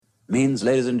means,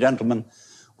 ladies and gentlemen,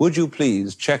 would you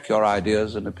please check your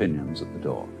ideas and opinions at the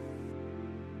door?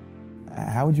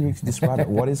 How would you describe it?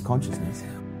 What is consciousness?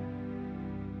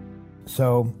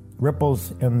 So,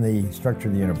 ripples in the structure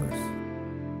of the universe.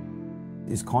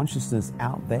 Is consciousness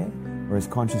out there, or is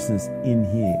consciousness in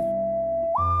here?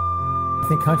 I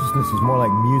think consciousness is more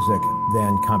like music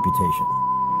than computation.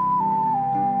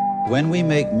 When we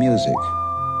make music,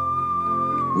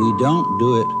 we don't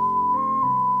do it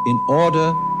in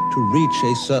order to reach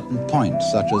a certain point,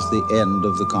 such as the end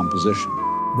of the composition.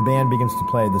 The band begins to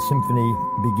play, the symphony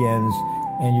begins,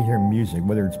 and you hear music,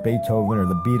 whether it's Beethoven or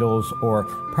the Beatles, or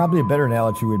probably a better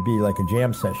analogy would be like a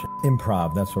jam session,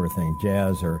 improv, that sort of thing,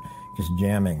 jazz or just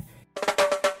jamming.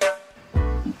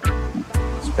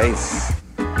 Space,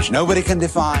 which nobody can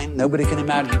define, nobody can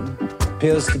imagine,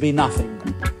 appears to be nothing.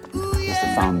 It's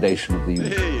the foundation of the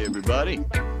universe. Hey, everybody.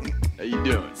 How you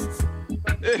doing?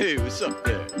 Hey, what's up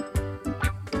there?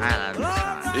 I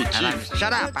love this song. Hey, Chief.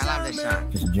 Shut up. I love this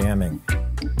song. Just jamming.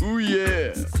 Ooh,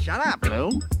 yeah. Shut up, Lou.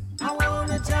 I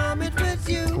wanna jam it with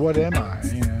you. What am I?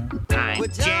 You know? I'm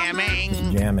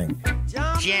jamming. Just jamming.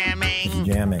 Jamming. Just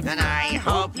jamming. And I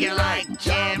hope you like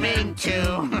jamming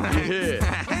too.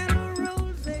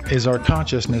 Yeah. Is our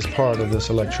consciousness part of this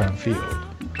electron field?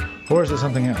 Or is it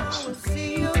something else?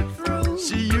 See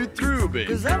you through,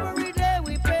 baby.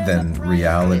 Then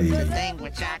reality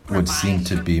would seem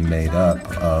to be made up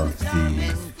of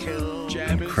the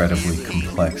incredibly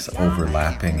complex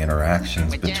overlapping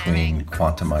interactions between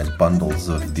quantumized bundles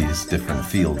of these different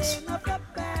fields.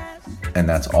 And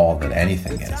that's all that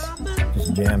anything is.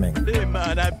 Just jamming. Hey,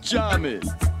 man, I'm jamming.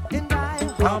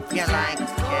 Hope you like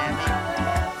jamming.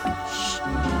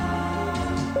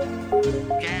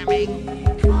 Jamming.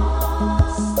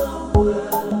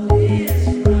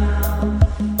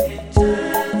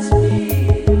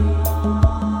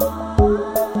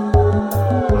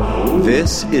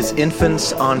 This is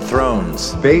Infants on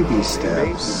Thrones. Baby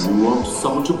steps. You want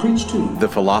someone to preach to? The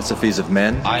philosophies of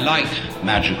men. I like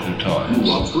magical toys. You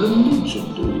want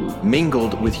religion, do you?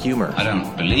 Mingled with humor. I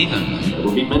don't believe in them. There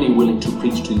will be many willing to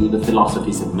preach to you the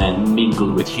philosophies of men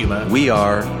mingled with humor. We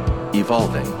are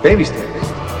evolving. Baby steps.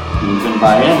 You can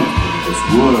buy anything in this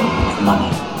world of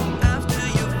money.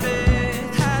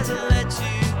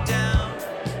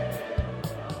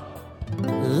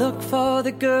 Look for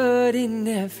the good in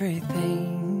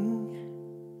everything.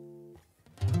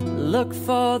 Look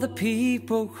for the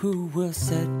people who will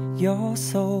set your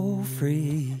soul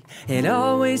free. It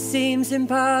always seems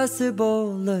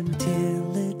impossible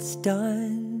until it's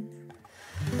done.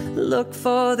 Look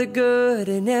for the good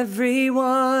in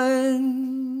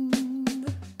everyone.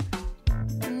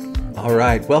 All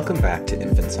right, welcome back to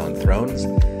Infants on Thrones.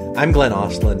 I'm Glenn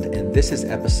Osland, and this is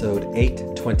episode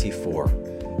 824.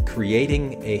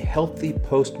 Creating a Healthy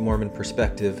Post-Mormon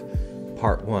Perspective,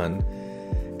 Part 1.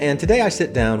 And today I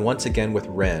sit down once again with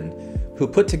Ren, who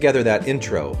put together that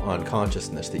intro on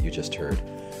consciousness that you just heard.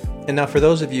 And now for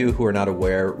those of you who are not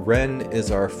aware, Ren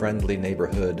is our friendly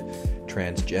neighborhood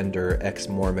transgender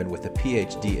ex-Mormon with a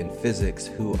PhD in physics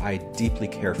who I deeply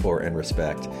care for and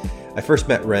respect. I first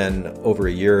met Ren over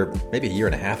a year, maybe a year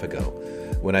and a half ago,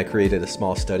 when I created a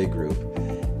small study group.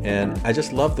 And I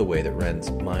just love the way that Ren's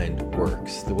mind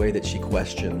works, the way that she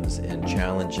questions and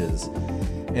challenges.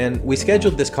 And we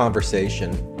scheduled this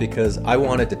conversation because I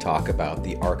wanted to talk about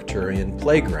the Arcturian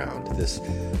Playground, this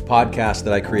podcast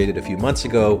that I created a few months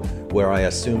ago where I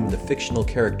assumed the fictional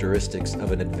characteristics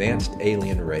of an advanced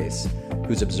alien race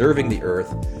who's observing the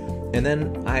Earth. And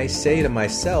then I say to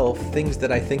myself things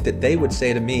that I think that they would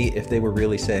say to me if they were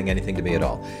really saying anything to me at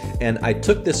all. And I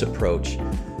took this approach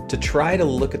to try to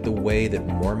look at the way that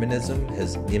Mormonism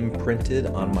has imprinted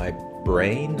on my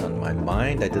brain, on my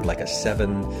mind. I did like a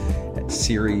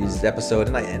 7-series episode.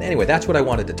 And anyway, that's what I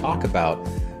wanted to talk about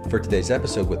for today's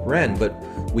episode with Ren. But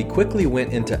we quickly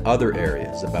went into other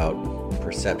areas about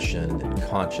perception and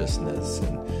consciousness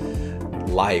and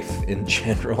life in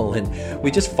general. And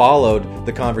we just followed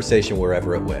the conversation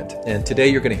wherever it went. And today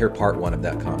you're going to hear part 1 of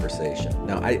that conversation.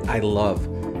 Now, I love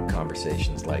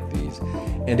conversations like these.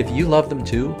 And if you love them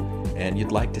too, and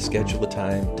you'd like to schedule a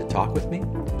time to talk with me,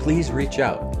 please reach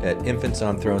out at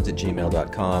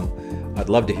infantsonthrones@gmail.com. I'd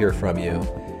love to hear from you.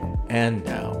 And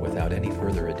now, without any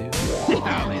further ado,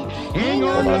 hang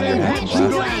on to them hats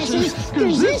and glasses,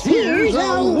 because this here's the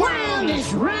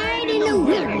wildest ride in the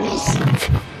wilderness.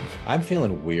 I'm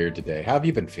feeling weird today. How have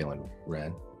you been feeling,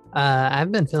 Ren?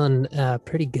 I've been feeling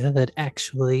pretty good,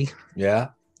 actually. Yeah?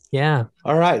 Yeah.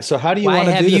 All right. So how do you want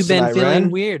to do this? Why have you been tonight, feeling Ren?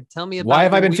 weird? Tell me about Why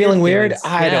have I been feeling weird? things.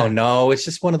 I don't know. It's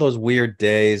just one of those weird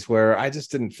days where I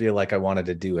just didn't feel like I wanted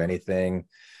to do anything.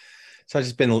 So I've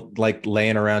just been like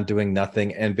laying around doing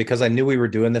nothing. And because I knew we were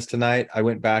doing this tonight, I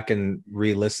went back and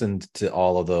re-listened to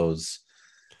all of those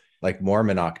like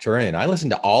Mormon Nocturnian. I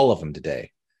listened to all of them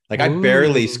today. Like I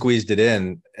barely squeezed it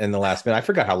in the last minute. I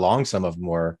forgot how long some of them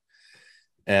were.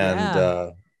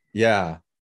 And yeah.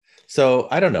 So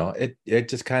I don't know. It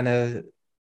just kind of,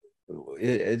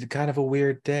 it's kind of a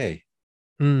weird day.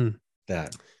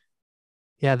 That.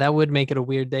 Yeah, that would make it a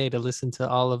weird day to listen to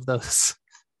all of those.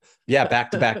 Yeah, back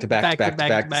to back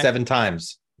 7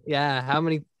 times. Yeah, how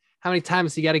many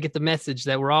times you got to get the message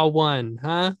that we're all one,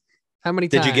 huh? How many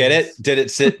times? Did you get it? Did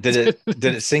it sit? Did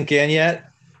it sink in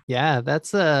yet? Yeah,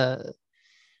 that's a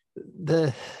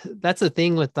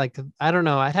thing with like, I don't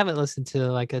know. I haven't listened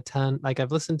to like a ton. Like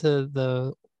I've listened to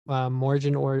the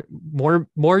Mormon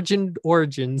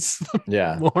origins.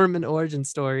 Yeah, Mormon origin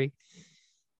story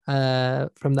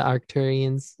from the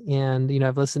Arcturians, and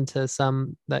I've listened to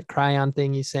some that Cryon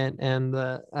thing you sent, and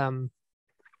the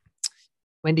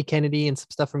Wendy Kennedy and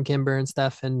some stuff from Kimber and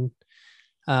stuff, and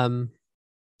I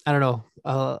don't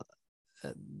know.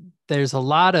 There's a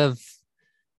lot of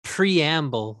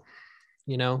preamble,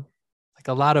 like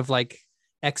a lot of like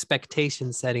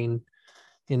expectation setting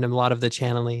in a lot of the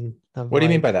channeling. What do you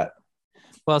mean by that?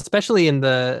 Well, especially in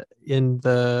the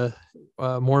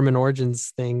Mormon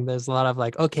origins thing, there's a lot of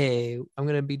like, okay, I'm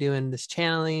going to be doing this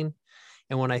channeling.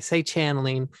 And when I say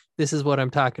channeling, this is what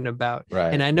I'm talking about.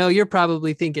 Right. And I know you're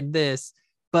probably thinking this,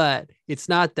 but it's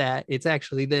not that. It's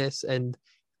actually this. And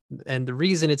the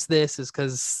reason it's this is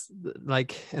because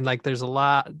there's a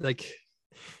lot, like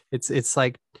it's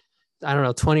like, I don't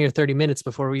know, 20 or 30 minutes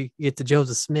before we get to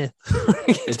Joseph Smith.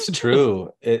 It's true.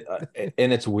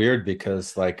 And it's weird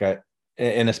because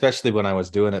and especially when I was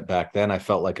doing it back then, I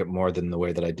felt like it more than the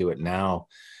way that I do it now.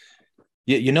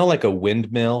 Like a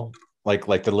windmill, like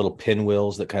the little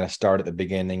pinwheels that kind of start at the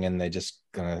beginning and they just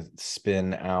kind of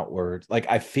spin outward. Like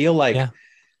I feel like,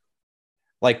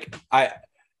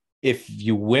 if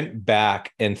you went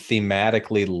back and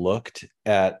thematically looked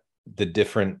at the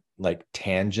different like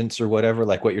tangents or whatever,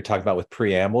 like what you're talking about with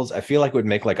preambles, I feel like it would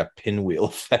make like a pinwheel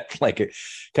effect. Like it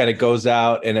kind of goes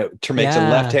out and it makes a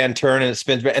left-hand turn and it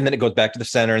spins back and then it goes back to the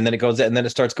center and then it goes and then it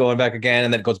starts going back again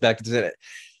and then it goes back to the center.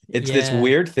 It's this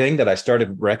weird thing that I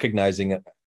started recognizing it,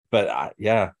 but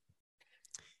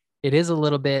it is a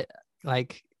little bit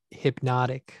like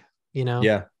hypnotic,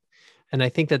 Yeah. And I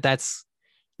think that's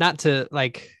not to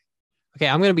like, okay,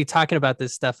 I'm going to be talking about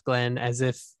this stuff, Glenn, as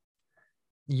if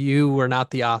you were not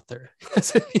the author.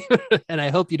 And I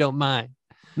hope you don't mind.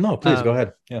 No, please go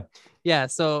ahead. Yeah.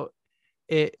 So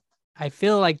I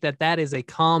feel like that is a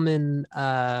common,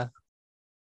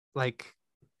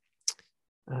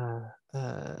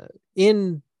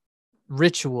 in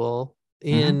ritual,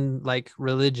 in like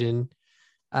religion,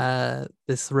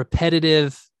 this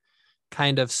repetitive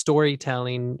kind of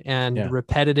storytelling and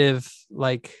repetitive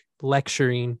like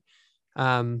lecturing.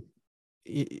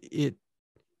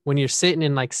 When you're sitting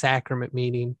in like sacrament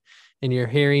meeting and you're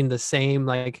hearing the same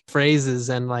like phrases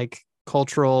and like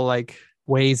cultural like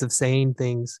ways of saying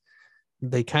things,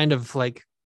 they kind of like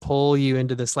pull you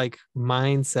into this like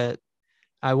mindset.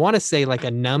 I want to say like a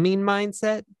numbing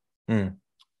mindset,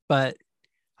 but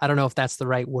I don't know if that's the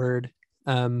right word.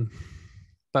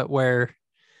 But where,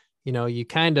 you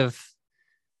kind of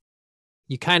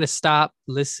stop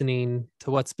listening to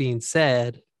what's being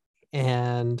said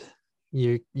and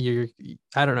you're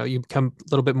I don't know, you become a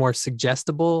little bit more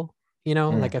suggestible,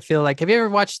 like I feel like, have you ever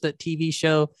watched the TV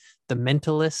show The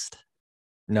Mentalist?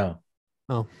 No.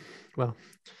 Oh, well,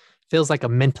 feels like a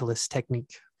mentalist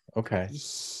technique. Okay.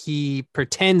 He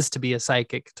pretends to be a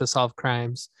psychic to solve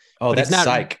crimes. Oh, that's not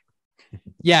Psych.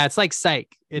 Yeah, it's like Psych.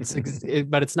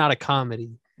 But it's not a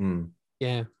comedy.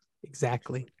 Yeah,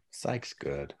 exactly. Psych's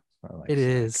good. I like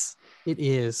it Psych. It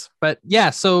is. But yeah,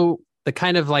 so the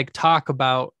kind of like talk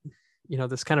about,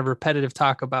 this kind of repetitive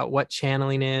talk about what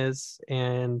channeling is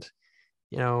and,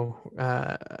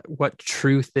 what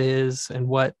truth is and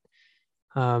what,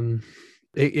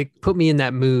 it put me in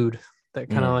that mood, that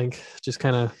kind of like, just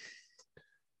kind of,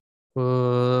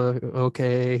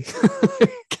 okay,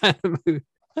 kind of mood.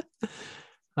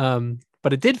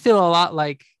 But it did feel a lot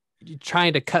like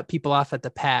trying to cut people off at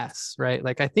the pass, right?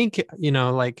 Like, I think,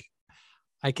 like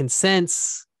I can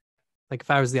sense, like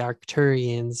if I was the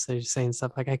Arcturians, they're saying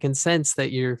stuff like, I can sense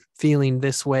that you're feeling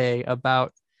this way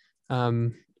about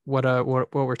what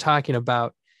we're talking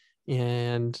about.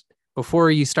 And before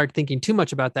you start thinking too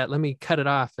much about that, let me cut it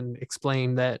off and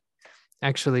explain that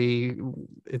actually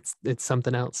it's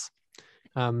something else.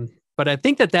 But I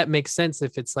think that makes sense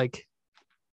if it's like,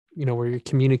 where you're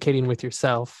communicating with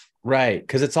yourself. Right.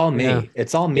 Because it's all me.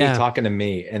 It's all me talking to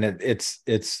me. And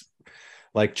it's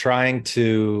like trying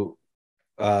to,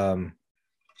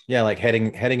 like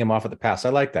heading him off at the pass. I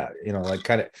like that, like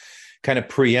kind of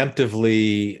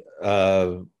preemptively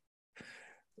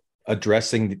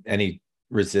addressing any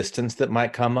resistance that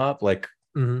might come up. Like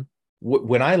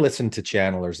when I listen to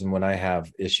channelers and when I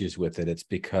have issues with it, it's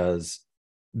because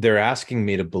they're asking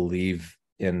me to believe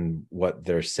in what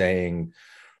they're saying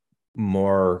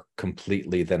more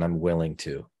completely than I'm willing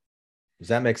to. Does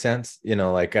that make sense?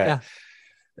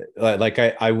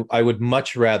 I would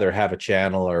much rather have a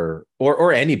channeler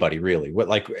or anybody really,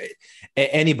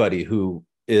 anybody who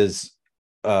is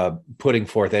putting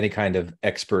forth any kind of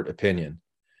expert opinion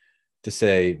to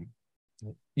say,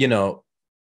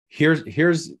 here's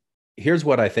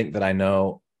what I think that I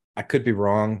know. I could be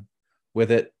wrong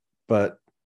with it, but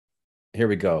here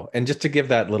we go. And just to give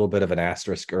that little bit of an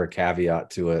asterisk or a caveat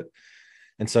to it.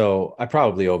 And so I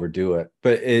probably overdo it,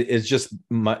 but it's just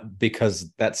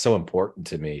because that's so important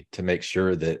to me to make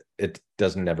sure that it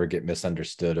doesn't ever get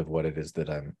misunderstood of what it is that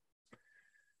I'm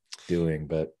doing.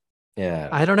 But yeah,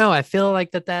 I don't know. I feel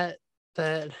like that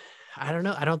I don't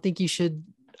know. I don't think you should.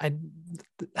 I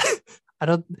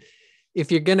don't.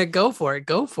 If you're gonna go for it,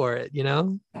 go for it.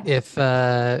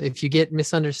 If you get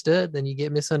misunderstood, then you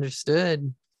get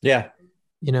misunderstood. Yeah.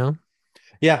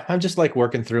 Yeah. I'm just like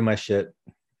working through my shit.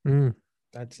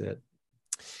 That's it.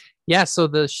 Yeah. So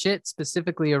the shit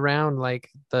specifically around like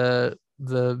the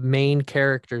main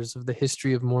characters of the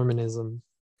history of Mormonism.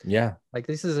 Yeah. Like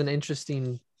this is an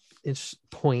interesting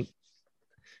point.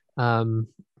 And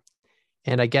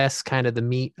I guess kind of the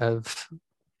meat of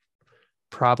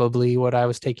probably what I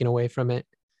was taking away from it.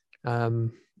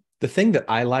 The thing that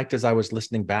I liked as I was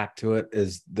listening back to it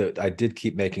is that I did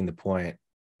keep making the point.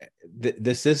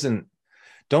 This isn't,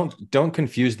 don't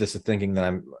confuse this with thinking that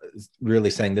I'm really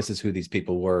saying this is who these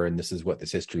people were and this is what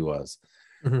this history was.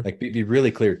 Like be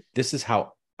really clear. This is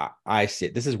how I see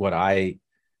it. This is what I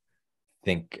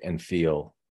think and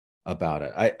feel about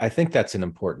it. I think that's an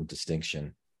important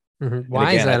distinction.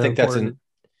 Why is that I think important?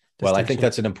 I think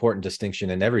that's an important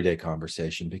distinction in everyday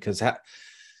conversation because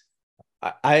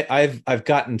I've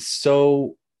gotten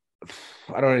so,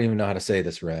 I don't even know how to say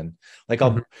this, Ren. Like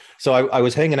I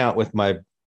was hanging out with my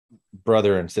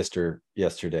brother and sister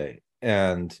yesterday,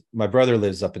 and my brother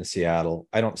lives up in Seattle.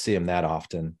 I don't see him that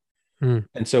often.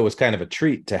 And so it was kind of a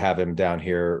treat to have him down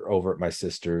here over at my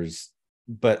sister's,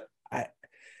 but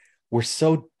we're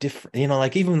so different,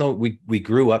 like even though we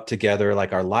grew up together,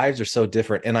 like our lives are so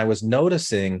different. And I was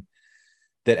noticing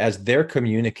that as they're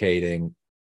communicating,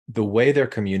 the way they're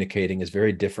communicating is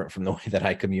very different from the way that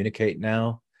I communicate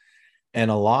now. And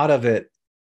a lot of it,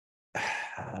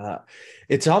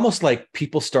 it's almost like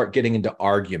people start getting into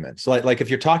arguments. Like if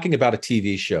you're talking about a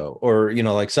TV show or,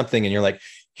 like something and you're like,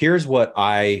 here's what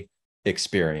I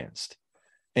experienced.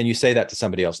 And you say that to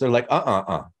somebody else. They're like,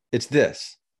 it's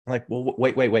this. I'm like, well,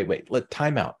 wait, let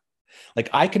time out. Like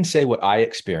I can say what I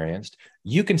experienced.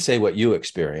 You can say what you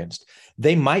experienced.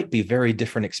 They might be very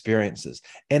different experiences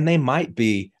and they might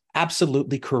be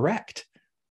absolutely correct.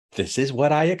 This is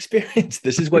what I experienced.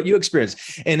 This is what you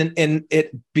experienced. And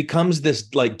it becomes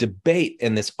this like debate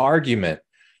and this argument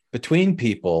between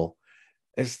people.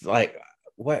 It's like,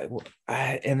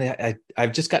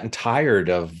 I've just gotten tired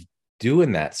of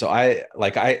doing that. So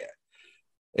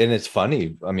and it's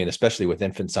funny. I mean, especially with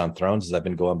Infants on Thrones, as I've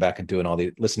been going back and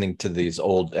doing listening to these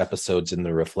old episodes and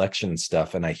the reflection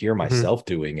stuff. And I hear myself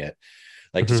doing it,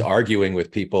 like just arguing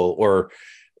with people or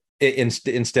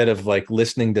instead of like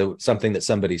listening to something that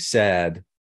somebody said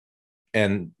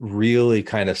and really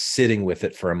kind of sitting with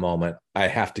it for a moment, I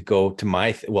have to go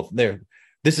to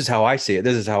this is how I see it.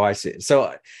 This is how I see it.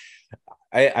 So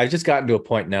I've just gotten to a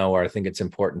point now where I think it's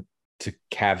important to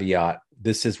caveat.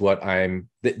 This is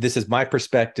my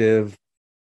perspective.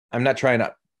 I'm not trying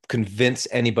to convince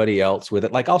anybody else with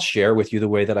it. Like I'll share with you the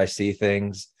way that I see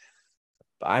things.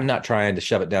 I'm not trying to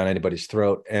shove it down anybody's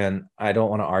throat, and I don't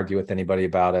want to argue with anybody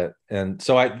about it. And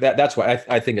so that's why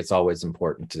I think it's always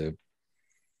important to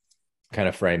kind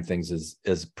of frame things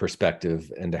as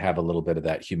perspective and to have a little bit of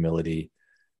that humility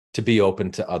to be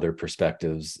open to other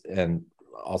perspectives and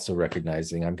also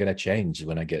recognizing I'm going to change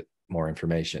when I get more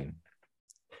information.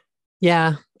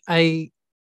 Yeah, I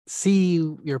see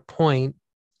your point.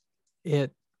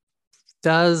 It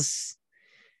does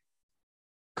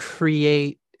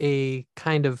create a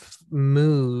kind of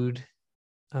mood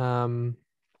that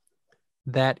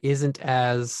isn't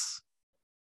as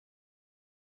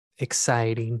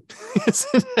exciting.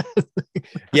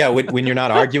 Yeah, when you're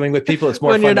not arguing with people, it's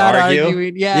more when fun you're not to argue.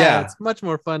 Arguing, yeah, it's much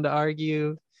more fun to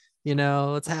argue.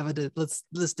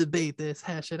 Let's debate this,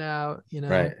 hash it out.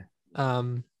 Right.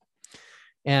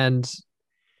 And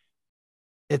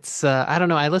it's I don't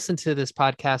know. I listened to this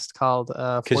podcast called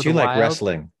Because you like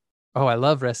wrestling. Oh, I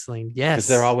love wrestling. Yes. Because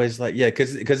they're always like, yeah,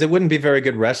 because it wouldn't be very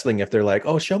good wrestling if they're like,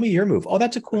 oh, show me your move. Oh,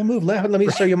 that's a cool move. Let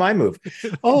me show you my move.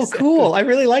 Oh, cool. I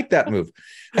really like that move.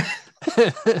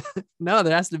 No,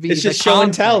 there has to be. It's just show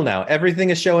and tell now.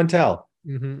 Everything is show and tell.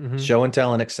 Show and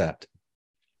tell and accept.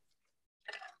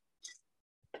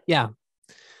 Yeah.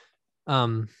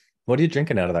 What are you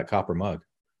drinking out of that copper mug?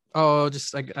 Oh,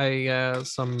 just I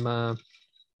some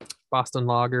Boston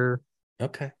Lager.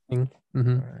 Okay. Thing. All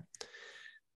right.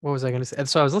 What was I going to say?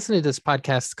 So I was listening to this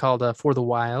podcast called For the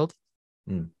Wild,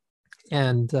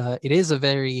 and it is a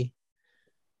very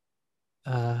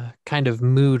kind of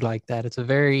mood like that. It's a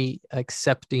very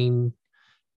accepting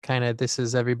kind of, this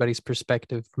is everybody's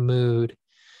perspective mood.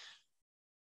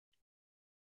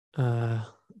 But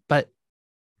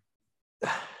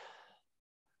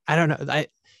I don't know.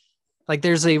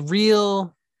 There's a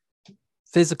real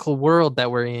physical world that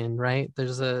we're in, right?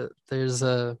 There's a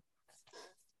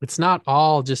it's not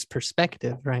all just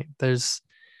perspective, right? There's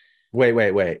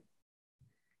wait.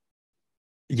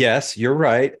 Yes, you're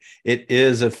right. It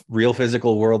is a real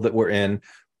physical world that we're in,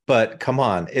 but come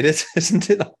on, isn't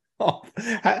it all?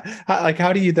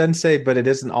 How do you then say, but it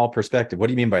isn't all perspective? What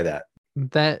do you mean by that?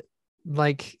 That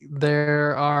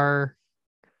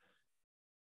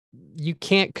you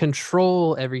can't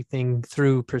control everything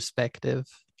through perspective.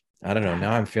 I don't know.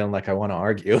 Now I'm feeling like I want to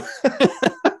argue.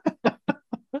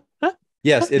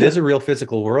 Yes, it is a real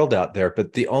physical world out there,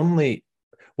 but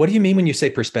what do you mean when you say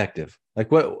perspective?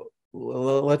 Like what?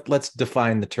 Let's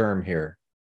define the term here.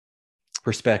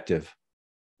 Perspective.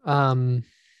 So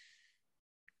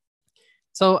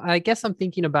I guess I'm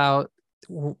thinking about,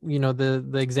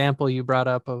 the example you brought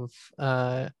up of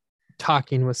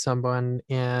talking with someone,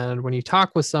 and when you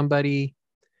talk with somebody,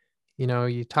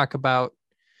 you talk about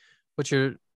what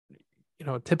your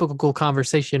typical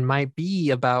conversation might be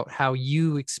about how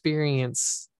you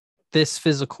experience this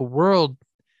physical world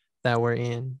that we're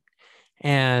in.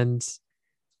 And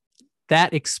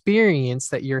that experience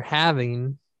that you're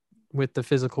having with the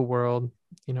physical world,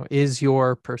 is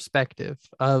your perspective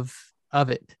of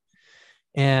it.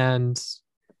 And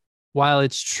while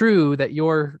it's true that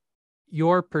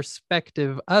your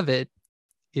perspective of it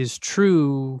is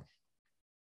true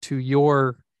to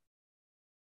your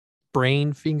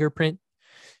brain fingerprint,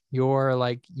 your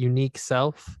unique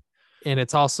self, and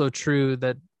it's also true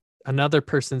that another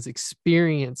person's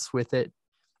experience with it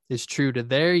is true to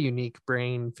their unique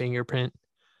brain fingerprint,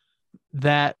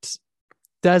 that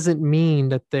doesn't mean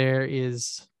that there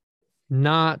is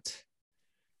not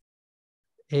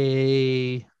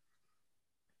the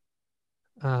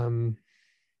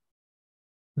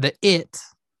it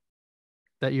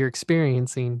that you're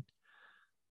experiencing,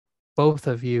 both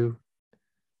of you,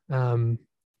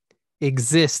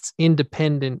 exists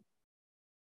independent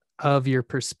of your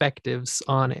perspectives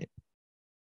on it.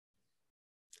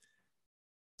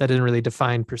 That didn't really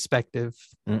define perspective.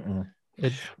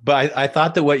 But I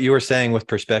thought that what you were saying with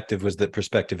perspective was that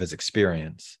perspective is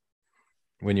experience.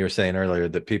 When you were saying earlier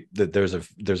that there's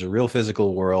a real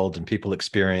physical world and people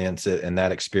experience it, and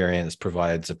that experience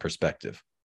provides a perspective.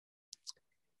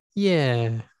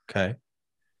 Yeah. Okay.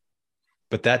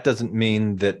 But that doesn't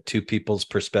mean that two people's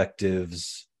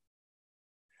perspectives.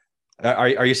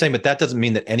 Are you saying? But that doesn't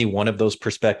mean that any one of those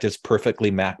perspectives perfectly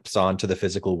maps onto the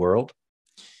physical world.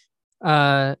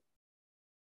 None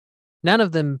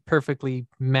of them perfectly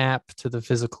map to the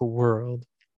physical world,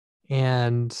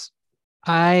 and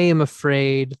I am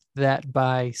afraid that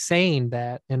by saying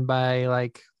that, and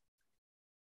by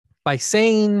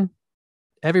saying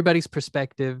everybody's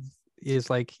perspective is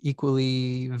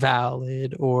equally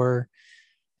valid, or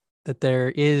that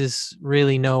there is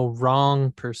really no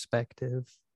wrong perspective,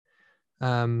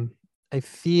 I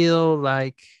feel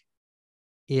like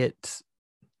it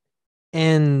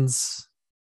ends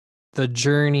the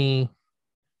journey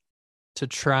to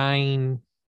trying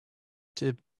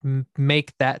to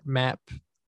make that map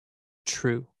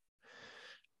true,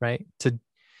 right?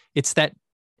 It's that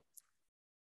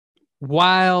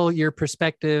while your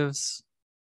perspectives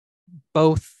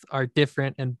both are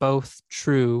different and both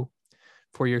true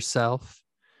for yourself,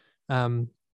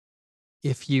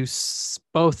 if you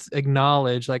both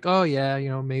acknowledge oh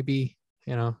yeah, maybe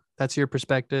that's your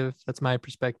perspective, that's my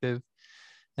perspective,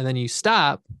 and then you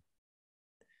stop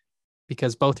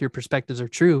because both your perspectives are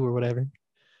true or whatever,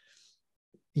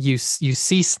 you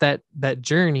cease that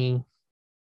journey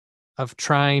of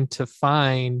trying to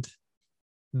find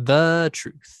the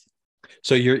truth.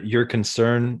 So your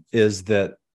concern is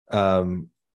that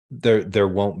there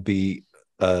won't be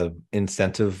an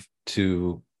incentive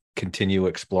to continue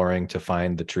exploring to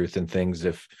find the truth in things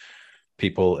if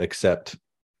people accept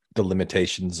the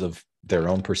limitations of their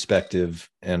own perspective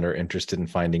and are interested in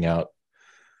finding out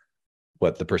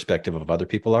what the perspective of other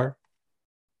people are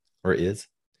or is?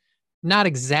 Not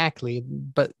exactly,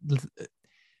 but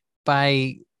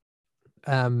by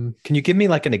can you give me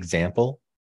like an example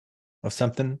of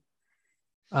something?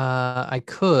 I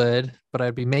could, but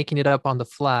I'd be making it up on the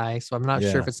fly, so I'm not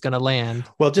sure if it's going to land.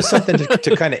 Well, just something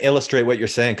to kind of illustrate what you're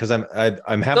saying, because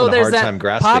I'm having a hard time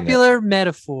grasping popular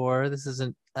metaphor. This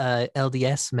isn't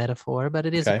LDS metaphor, but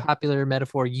it is a popular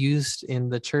metaphor used in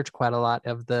the church quite a lot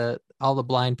of all the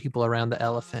blind people around the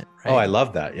elephant. Right? Oh, I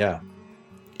love that. Yeah.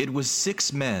 It was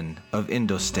 6 men of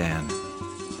Indostan,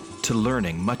 to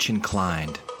learning much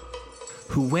inclined,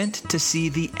 who went to see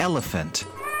the elephant,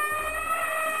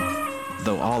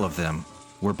 though all of them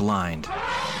were blind,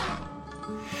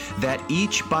 that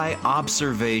each by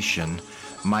observation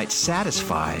might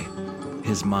satisfy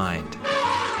his mind.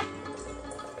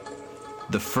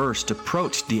 The first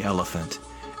approached the elephant,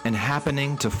 and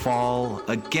happening to fall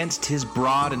against his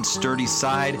broad and sturdy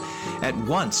side, at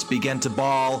once began to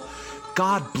bawl,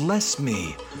 "God bless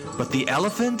me, but the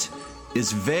elephant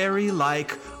is very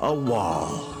like a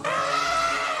wall."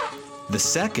 The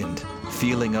second,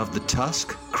 feeling of the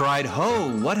tusk, cried,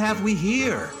 "Ho, what have we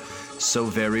here? So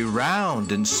very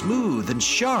round and smooth and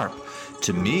sharp.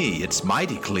 To me it's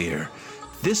mighty clear.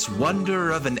 This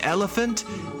wonder of an elephant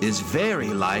is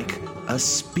very like a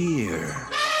spear."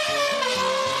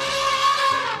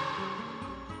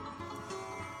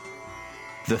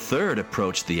 The third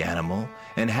approached the animal,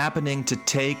 and happening to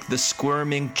take the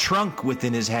squirming trunk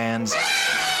within his hands,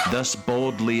 thus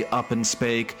boldly up and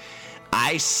spake,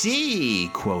 "I see,"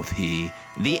 quoth he,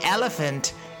 "the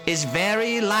elephant is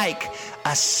very like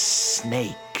a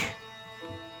snake."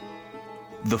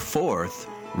 The fourth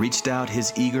reached out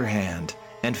his eager hand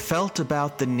and felt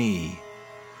about the knee.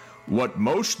 "What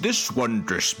most this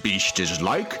wondrous beast is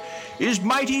like is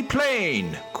mighty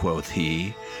plain," quoth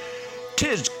he.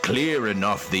 "'Tis clear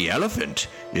enough the elephant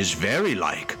is very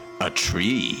like a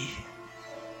tree."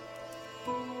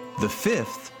 The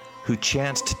fifth, who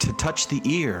chanced to touch the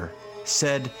ear,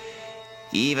 said,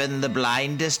 "Even the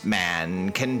blindest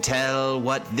man can tell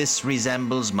what this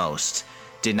resembles most.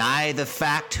 Deny the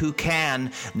fact who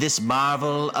can, this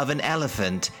marvel of an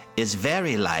elephant is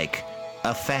very like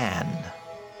a fan."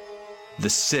 The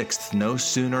sixth no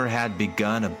sooner had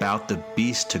begun about the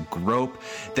beast to grope,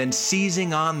 than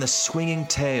seizing on the swinging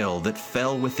tail that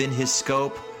fell within his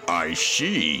scope, "I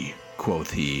see,"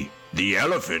 quoth he, "the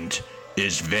elephant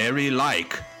is very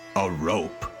like a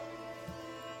rope."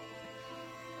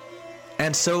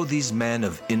 And so these men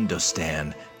of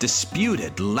Indostan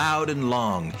disputed loud and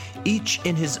long, each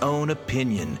in his own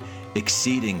opinion,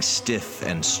 exceeding stiff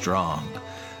and strong,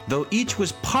 though each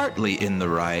was partly in the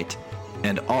right,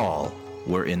 and all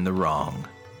were in the wrong.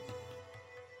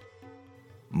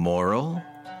 Moral: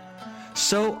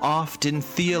 so oft in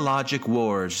theologic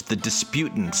wars the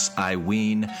disputants, I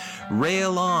ween,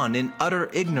 rail on in utter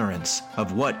ignorance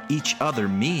of what each other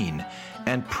mean,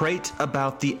 and prate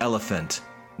about the elephant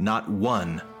not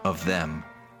one of them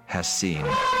has seen.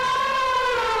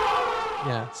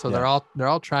 Yeah, so they're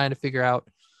all trying to figure out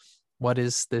what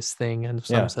is this thing, and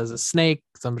some says a snake,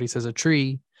 somebody says a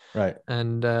tree. Right.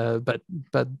 And but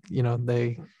you know,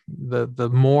 the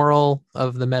moral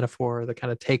of the metaphor, the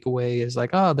kind of takeaway is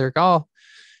like, oh, they're all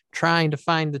trying to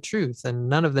find the truth, and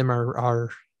none of them are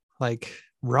like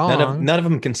wrong. None of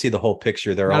them can see the whole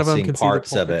picture. They're all seeing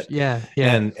parts of it. Yeah.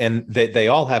 And they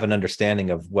all have an understanding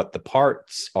of what the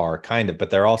parts are, kind of, but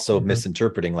they're also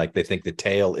misinterpreting. Like they think the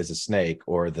tail is a snake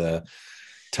or the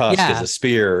tusk is a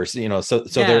spear. You know, so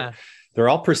they're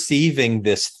all perceiving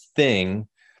this thing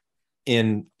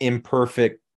in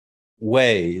imperfect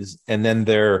ways, and then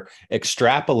they're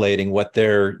extrapolating what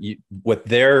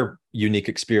their unique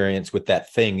experience with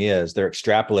that thing is. They're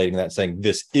extrapolating that, saying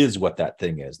this is what that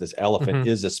thing is. This elephant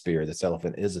is a spear. This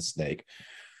elephant is a snake.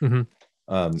 So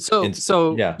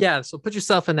put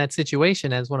yourself in that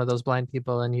situation as one of those blind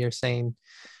people, and you're saying,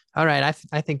 all right,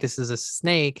 I think this is a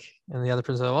snake, and the other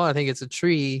person says, oh, I think it's a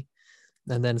tree.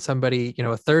 And then somebody, you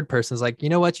know, a third person's like, you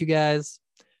know what, you guys,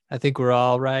 I think we're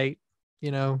all right.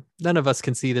 You know, none of us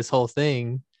can see this whole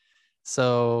thing.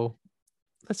 So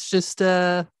let's just,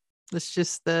 you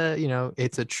know,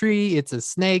 it's a tree, it's a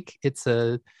snake, it's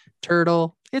a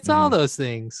turtle, it's all those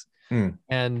things. And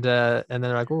then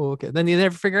they're like, oh, okay. Then you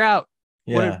never figure out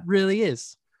what it really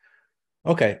is.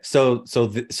 Okay. So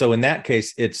in that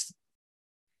case, it's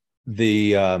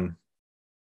the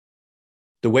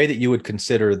way that you would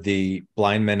consider the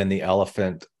blind men and the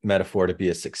elephant metaphor to be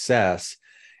a success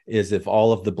is if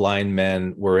all of the blind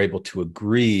men were able to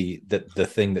agree that the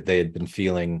thing that they had been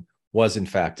feeling was in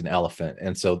fact an elephant.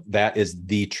 And so that is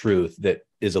the truth that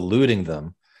is eluding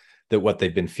them, that what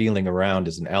they've been feeling around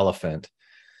is an elephant.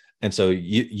 And so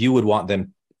you would want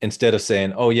them, instead of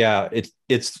saying, oh yeah,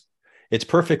 it's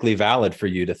perfectly valid for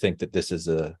you to think that this is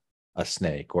a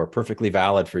snake, or perfectly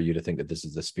valid for you to think that this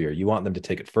is a spear. You want them to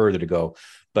take it further, to go,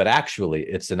 but actually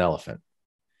it's an elephant.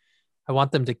 I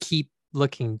want them to keep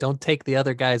looking. Don't take the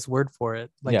other guy's word for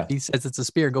it. Like, Yeah. if he says it's a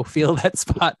spear, go feel that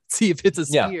spot, see if it's a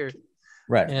Yeah. spear.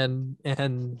 Right.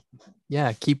 And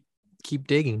yeah, keep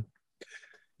digging.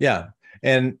 Yeah.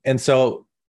 And so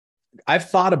I've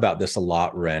thought about this a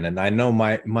lot, Ren, and I know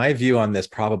my view on this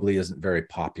probably isn't very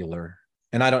popular.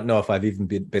 And I don't know if I've even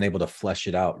been able to flesh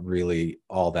it out really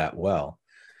all that well.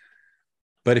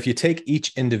 But if you take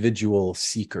each individual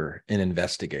seeker and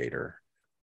investigator,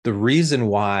 the reason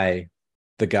why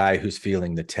the guy who's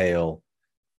feeling the tail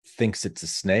thinks it's a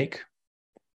snake,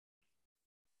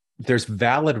 there's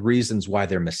valid reasons why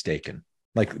they're mistaken.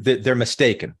 Like they're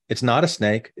mistaken. It's not a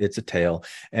snake, it's a tail.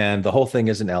 And the whole thing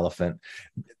is an elephant.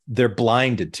 They're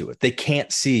blinded to it. They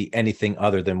can't see anything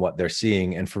other than what they're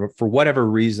seeing. And for whatever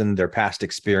reason, their past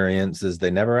experiences,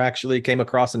 they never actually came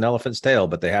across an elephant's tail,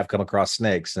 but they have come across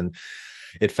snakes. And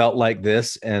it felt like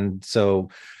this. And so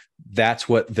that's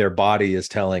what their body is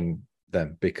telling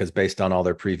them, because based on all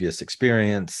their previous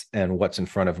experience and what's in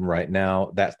front of them right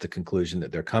now, that's the conclusion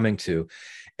that they're coming to.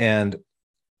 And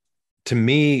to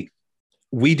me,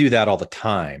 we do that all the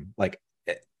time. Like,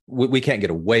 we can't get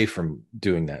away from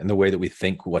doing that in the way that we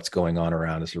think what's going on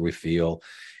around us, or we feel.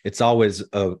 It's always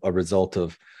a result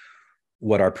of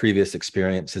what our previous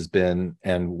experience has been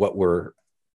and what we're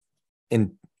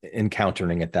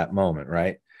encountering at that moment,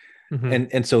 right? Mm-hmm.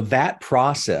 And so that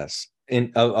process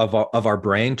of our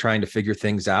brain trying to figure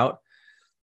things out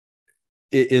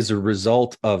is a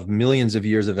result of millions of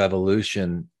years of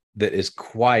evolution that is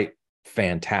quite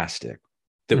fantastic.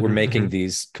 That we're making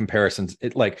these comparisons.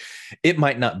 It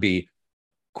might not be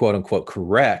quote unquote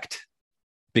correct,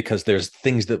 because there's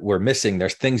things that we're missing.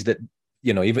 There's things that,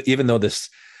 even though this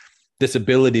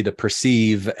ability to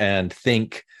perceive and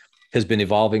think has been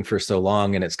evolving for so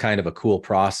long, and it's kind of a cool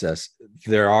process,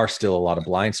 there are still a lot of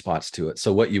blind spots to it.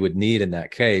 So what you would need in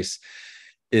that case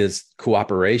is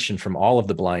cooperation from all of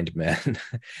the blind men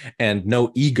and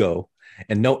no ego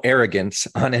and no arrogance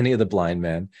on any of the blind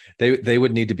men. They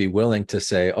would need to be willing to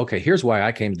say, okay, here's why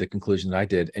I came to the conclusion that I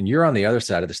did, and you're on the other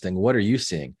side of this thing. What are you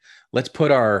seeing? Let's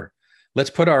put our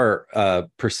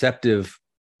perceptive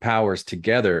powers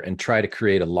together and try to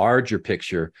create a larger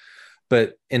picture.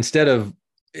 But instead of,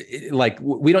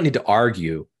 we don't need to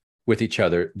argue with each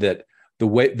other that the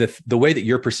way that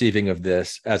you're perceiving of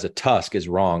this as a tusk is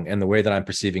wrong, and the way that I'm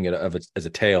perceiving it as a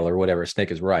tail or whatever, a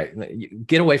snake, is right.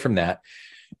 Get away from that.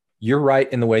 You're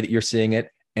right in the way that you're seeing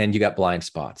it, and you got blind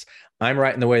spots. I'm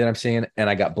right in the way that I'm seeing it, and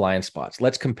I got blind spots.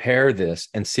 Let's compare this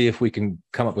and see if we can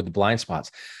come up with the blind spots.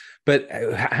 But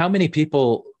how many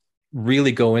people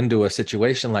really go into a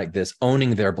situation like this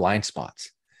owning their blind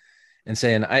spots and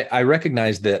saying, I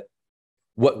recognize that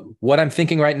what I'm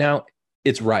thinking right now,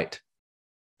 it's right,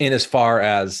 in as far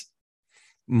as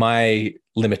my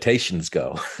limitations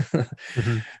go.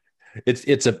 Mm-hmm.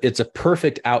 It's a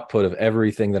perfect output of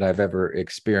everything that I've ever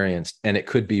experienced, and it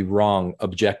could be wrong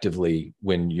objectively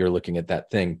when you're looking at that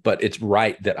thing, but it's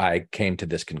right that I came to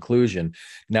this conclusion.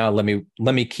 Now let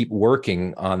me keep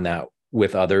working on that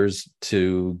with others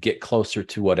to get closer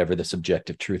to whatever the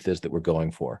subjective truth is that we're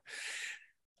going for.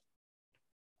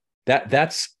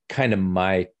 That's kind of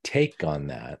my take on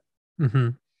that.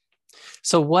 Mm-hmm.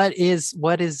 So what is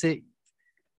it?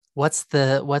 What's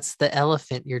the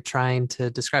elephant you're trying to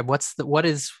describe? What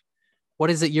is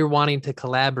it you're wanting to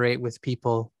collaborate with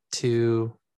people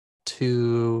to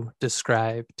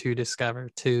describe, to discover,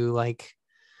 to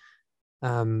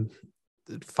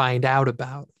find out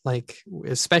about,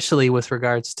 especially with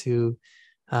regards to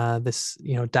this,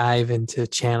 dive into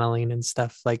channeling and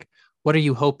stuff? Like, what are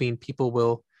you hoping people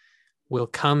will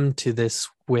come to this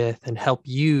with and help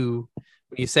you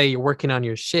when you say you're working on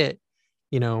your shit,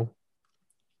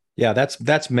 Yeah,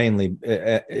 that's mainly,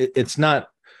 it's not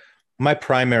my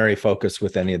primary focus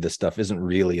with any of this stuff. Isn't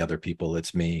really other people,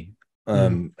 it's me.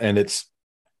 And it's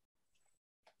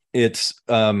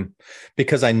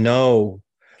because I know,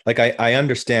 I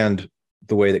understand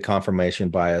the way that confirmation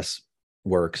bias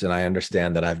works, and I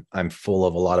understand that I'm full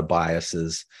of a lot of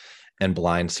biases and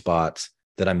blind spots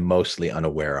that I'm mostly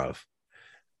unaware of.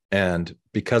 And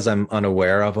because I'm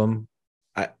unaware of them,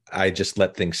 I just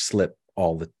let things slip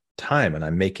all the time, and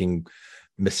I'm making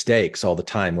mistakes all the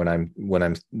time when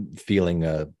I'm feeling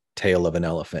a tail of an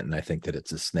elephant and I think that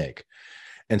it's a snake.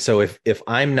 And so if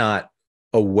I'm not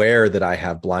aware that I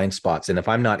have blind spots, and if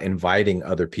I'm not inviting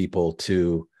other people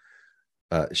to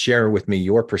share with me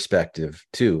your perspective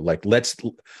too, like let's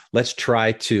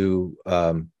try to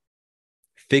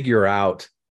figure out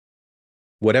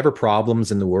whatever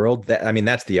problems in the world.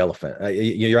 That's the elephant.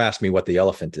 You're asking me what the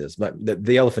elephant is, but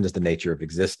the elephant is the nature of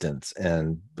existence,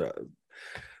 and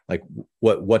like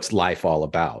what's life all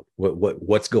about?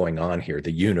 What's going on here?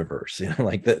 The universe,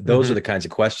 those are the kinds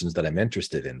of questions that I'm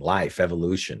interested in. Life,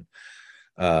 evolution,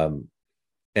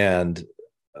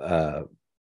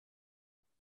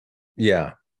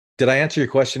 yeah. Did I answer your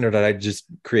question, or did I just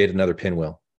create another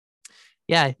pinwheel?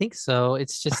 Yeah, I think so.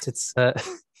 It's just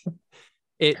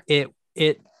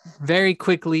it very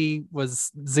quickly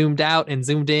was zoomed out and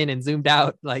zoomed in and zoomed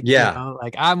out. Like,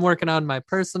 like I'm working on my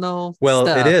personal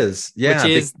stuff, it is, which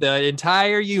is the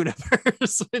entire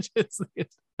universe,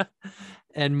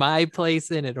 and my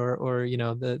place in it, or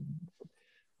the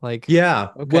like. Yeah.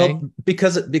 Okay. Well,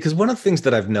 because one of the things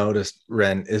that I've noticed,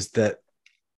 Ren, is that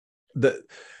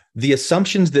the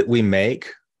assumptions that we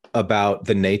make about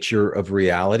the nature of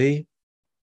reality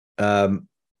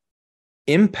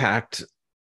impact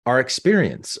our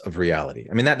experience of reality.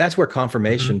 I mean, that's where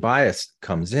confirmation bias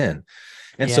comes in.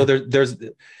 And so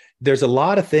there's a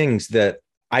lot of things that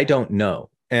I don't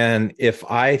know. And if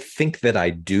I think that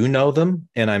I do know them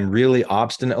and I'm really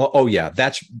obstinate, oh yeah,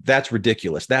 that's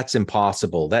ridiculous. That's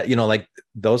impossible. That, like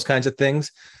those kinds of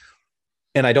things.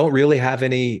 And I don't really have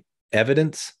any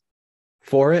evidence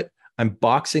for it. I'm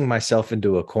boxing myself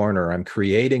into a corner. I'm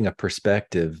creating a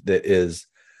perspective that is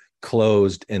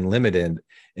closed and limited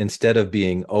instead of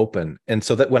being open. And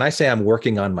so that when I say I'm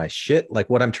working on my shit, like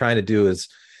what I'm trying to do is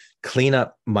clean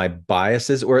up my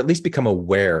biases, or at least become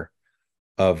aware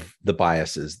of the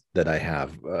biases that I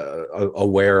have,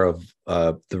 aware of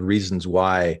the reasons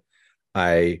why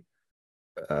I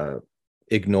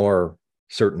ignore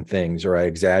certain things or I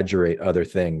exaggerate other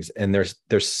things. And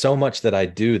there's so much that I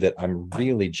do that I'm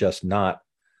really just not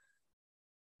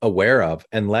aware of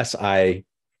unless I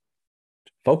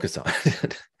focus on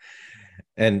it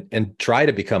and try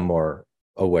to become more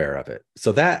aware of it.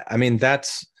 So that's, I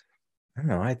don't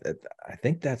know, I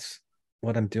think that's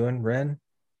what I'm doing, Ren.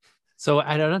 So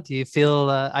I don't know, do you feel,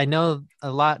 I know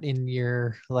a lot in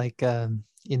your,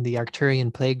 in the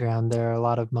Arcturian playground, there are a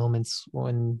lot of moments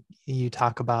when you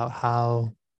talk about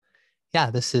how,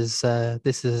 this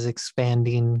is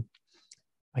expanding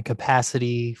my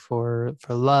capacity for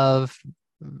love,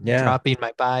 dropping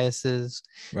my biases.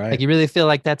 Right. Like, you really feel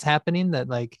like that's happening? That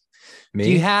like, me? Do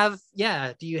you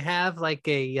have like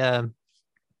a,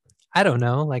 I don't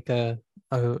know, like a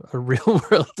real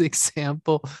world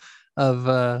example of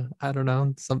I don't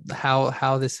know,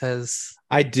 how this has.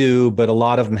 I do, but a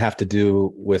lot of them have to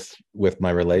do with my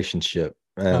relationship.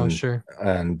 And, sure.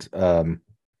 And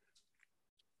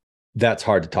that's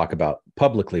hard to talk about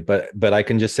publicly, but I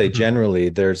can just say generally,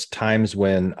 there's times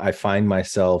when I find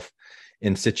myself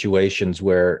in situations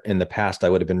where in the past I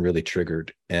would have been really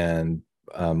triggered, and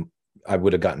I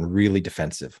would have gotten really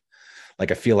defensive.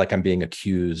 Like I feel like I'm being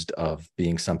accused of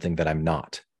being something that I'm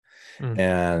not.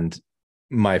 And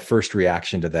my first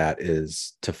reaction to that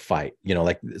is to fight,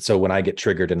 so when I get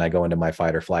triggered and I go into my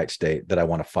fight or flight state, that I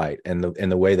want to fight. And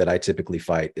the way that I typically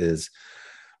fight is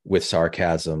with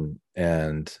sarcasm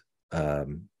and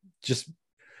just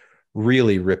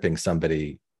really ripping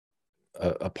somebody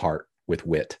apart with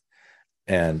wit.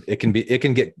 And it can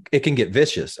get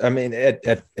vicious. I mean,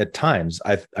 at times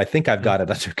I think I've got it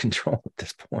under control at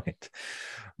this point.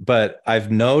 But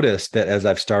I've noticed that as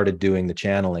I've started doing the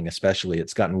channeling, especially,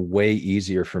 it's gotten way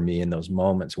easier for me in those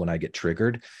moments when I get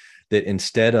triggered, that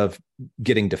instead of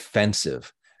getting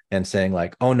defensive and saying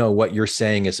like, oh no, what you're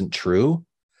saying isn't true,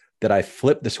 that I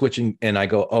flip the switch and I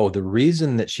go, oh, the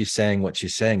reason that she's saying what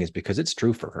she's saying is because it's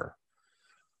true for her.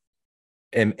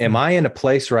 Am I in a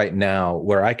place right now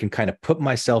where I can kind of put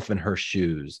myself in her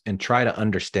shoes and try to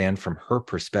understand from her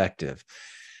perspective?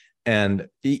 And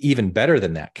even better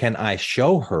than that, can I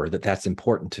show her that that's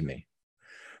important to me?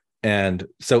 And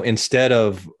so instead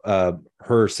of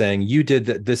her saying, you did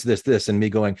this, and me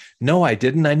going, no, I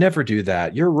didn't, I never do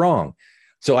that, you're wrong.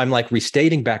 So I'm like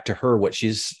restating back to her what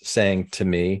she's saying to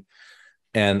me.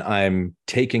 And I'm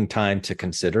taking time to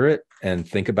consider it and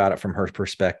think about it from her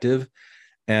perspective.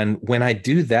 And when I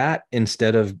do that,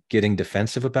 instead of getting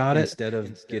defensive about it, So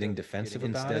it's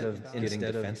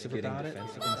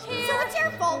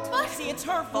your fault, Foxy, it's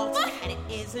her fault, and it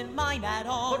isn't mine at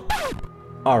all.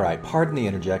 All right, pardon the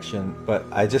interjection, but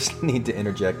I just need to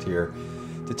interject here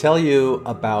to tell you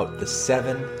about the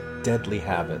 7 deadly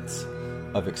habits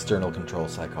of external control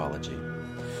psychology.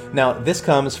 Now, this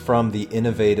comes from the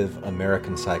innovative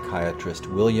American psychiatrist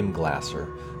William Glasser,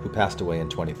 who passed away in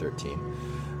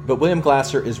 2013. But William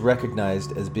Glasser is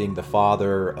recognized as being the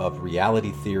father of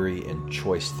reality theory and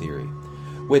choice theory,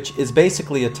 which is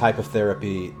basically a type of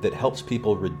therapy that helps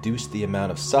people reduce the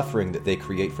amount of suffering that they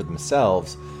create for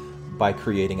themselves by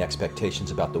creating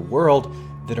expectations about the world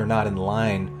that are not in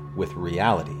line with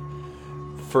reality.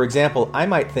 For example, I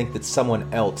might think that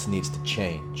someone else needs to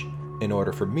change in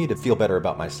order for me to feel better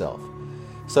about myself.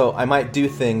 So I might do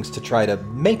things to try to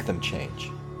make them change,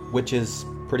 which is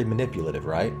pretty manipulative,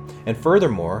 right? And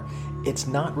furthermore, it's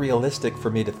not realistic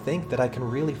for me to think that I can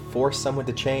really force someone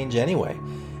to change anyway,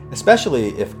 especially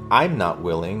if I'm not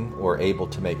willing or able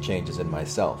to make changes in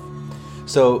myself.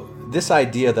 So this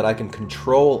idea that I can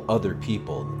control other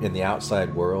people in the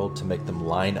outside world to make them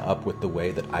line up with the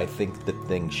way that I think that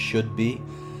things should be,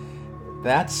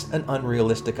 that's an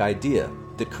unrealistic idea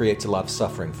that creates a lot of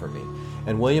suffering for me.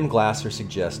 And William Glasser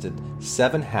suggested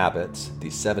 7 habits,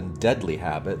 these 7 deadly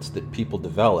habits that people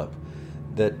develop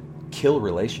that kill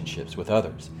relationships with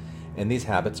others. And these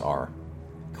habits are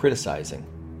criticizing,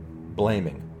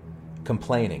 blaming,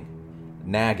 complaining,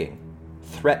 nagging,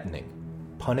 threatening,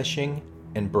 punishing,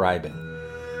 and bribing.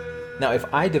 Now, if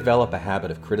I develop a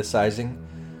habit of criticizing,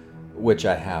 which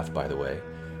I have, by the way,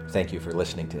 thank you for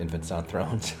listening to Infants on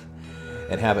Thrones,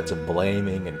 and habits of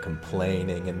blaming and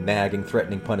complaining and nagging,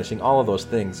 threatening, punishing, all of those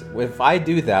things. If I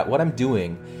do that, what I'm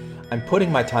doing, I'm putting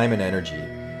my time and energy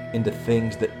into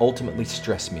things that ultimately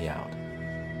stress me out.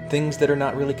 Things that are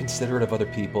not really considerate of other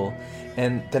people,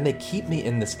 and then they keep me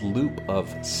in this loop of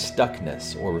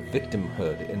stuckness or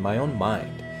victimhood in my own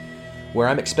mind, where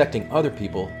I'm expecting other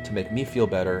people to make me feel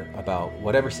better about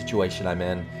whatever situation I'm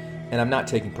in, and I'm not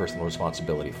taking personal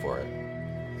responsibility for it.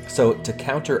 So to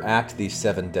counteract these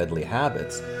 7 deadly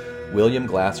habits, William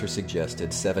Glasser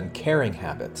suggested 7 caring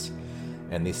habits.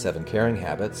 And these 7 caring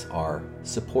habits are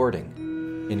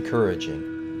supporting,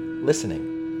 encouraging,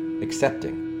 listening,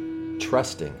 accepting,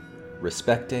 trusting,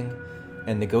 respecting,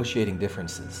 and negotiating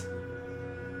differences.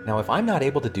 Now, if I'm not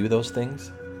able to do those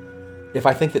things, if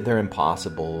I think that they're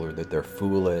impossible or that they're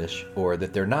foolish or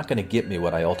that they're not going to get me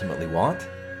what I ultimately want,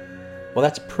 well,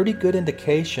 that's a pretty good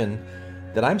indication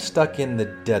that I'm stuck in the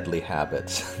deadly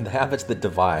habits, the habits that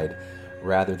divide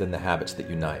rather than the habits that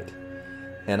unite.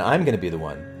 And I'm going to be the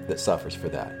one that suffers for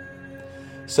that.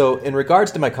 So in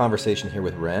regards to my conversation here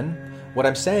with Ren, what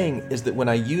I'm saying is that when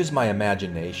I use my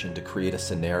imagination to create a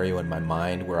scenario in my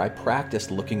mind where I practice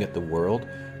looking at the world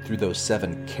through those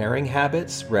 7 caring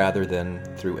habits rather than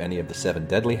through any of the 7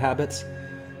 deadly habits,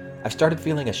 I've started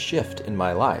feeling a shift in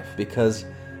my life because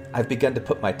I've begun to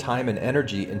put my time and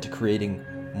energy into creating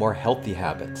more healthy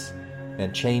habits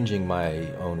and changing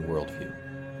my own worldview.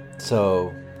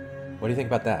 So, what do you think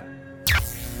about that?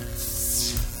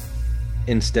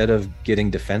 Instead of getting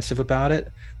defensive about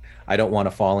it, I don't want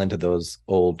to fall into those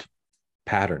old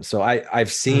patterns. So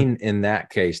I've seen in that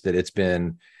case that it's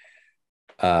been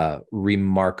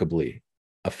remarkably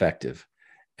effective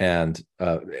and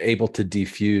able to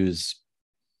defuse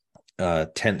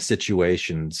tense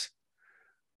situations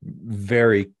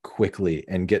very quickly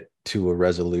and get to a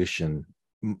resolution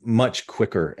much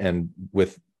quicker and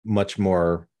with much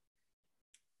more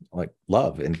like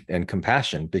love and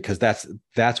compassion, because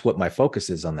that's what my focus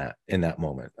is on that in that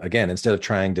moment. Again, instead of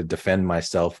trying to defend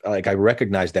myself, like I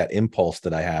recognize that impulse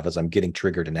that I have as I'm getting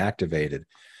triggered and activated,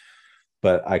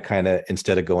 but I kind of,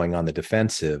 instead of going on the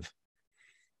defensive,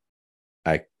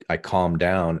 I calm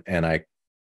down and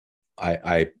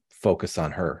I focus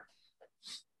on her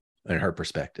and her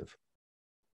perspective.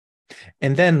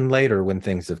 And then later, when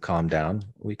things have calmed down,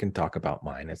 we can talk about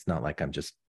mine. It's not like I'm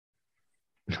just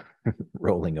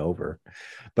rolling over,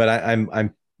 but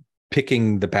I'm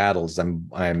picking the battles.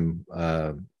 I'm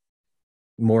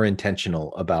more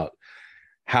intentional about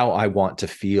how I want to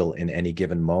feel in any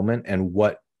given moment and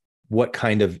what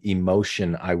kind of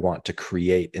emotion I want to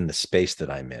create in the space that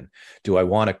I'm in.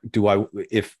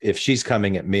 If she's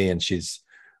coming at me and she's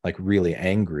like really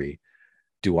angry,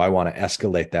 do I want to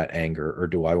escalate that anger or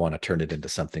do I want to turn it into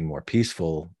something more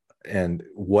peaceful? And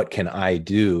what can I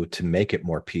do to make it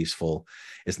more peaceful?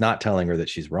 It's not telling her that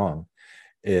she's wrong.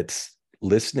 It's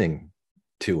listening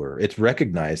to her. It's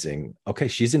recognizing, okay,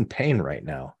 she's in pain right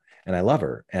now and I love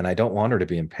her and I don't want her to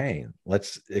be in pain.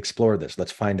 Let's explore this.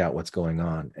 Let's find out what's going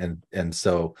on. And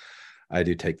so I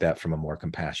do take that from a more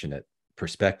compassionate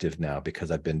perspective now, because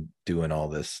I've been doing all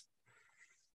this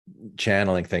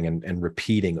channeling thing and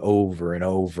repeating over and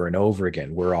over and over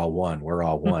again, we're all one,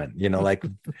 like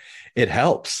it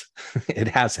helps. It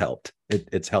has helped.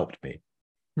 It's helped me.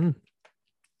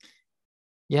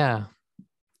 Yeah.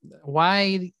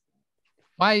 Why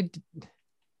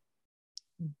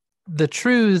the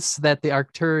truths that the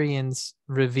Arcturians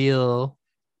reveal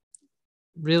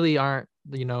really aren't,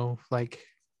 like,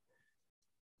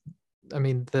 I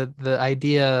mean, the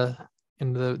idea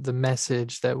and the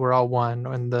message that we're all one,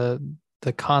 and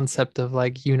the concept of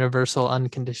like universal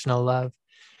unconditional love,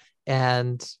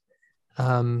 and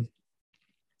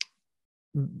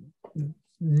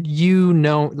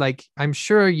like, I'm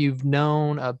sure you've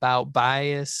known about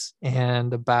bias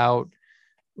and about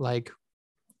like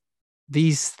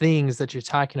these things that you're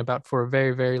talking about for a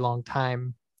very, very long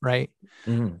time, right?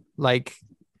 Mm-hmm. Like,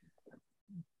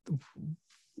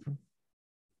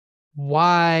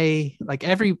 why, like,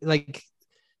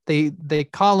 they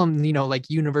call them, like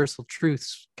universal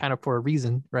truths kind of for a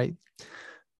reason, right?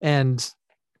 And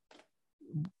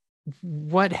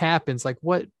what happens, like,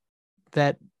 what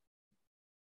that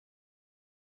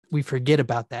we forget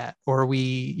about that, or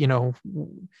we,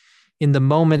 in the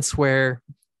moments where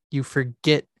you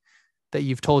forget that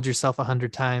you've told yourself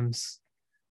 100 times,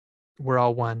 we're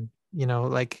all one,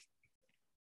 like,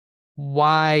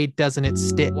 why doesn't it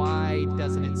stick? Why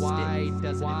doesn't it stick?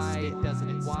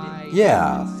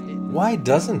 Yeah, why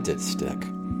doesn't it stick?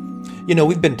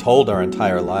 We've been told our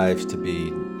entire lives to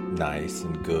be nice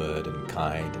and good and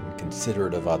kind and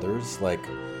considerate of others. Like,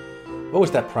 what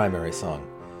was that Primary song?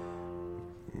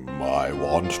 I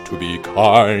want to be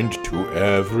kind to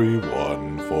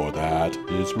everyone, for that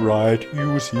is right,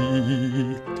 you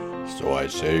see. So I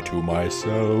say to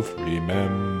myself,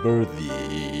 remember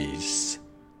these.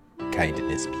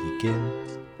 Kindness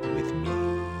begins with me.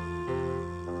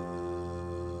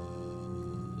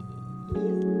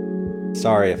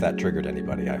 Sorry if that triggered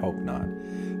anybody, I hope not.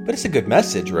 But it's a good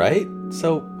message, right?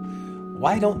 So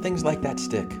why don't things like that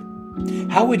stick?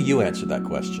 How would you answer that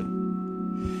question?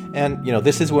 And,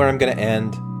 this is where I'm going to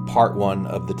end part 1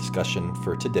 of the discussion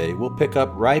for today. We'll pick up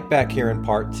right back here in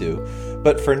part 2.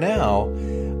 But for now,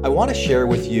 I want to share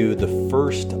with you the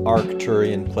first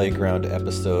Arcturian Playground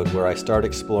episode where I start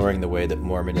exploring the way that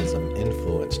Mormonism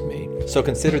influenced me. So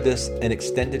consider this an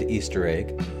extended Easter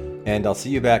egg, and I'll see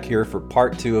you back here for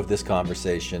part 2 of this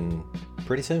conversation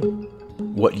pretty soon.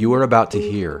 What you are about to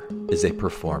hear is a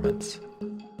performance.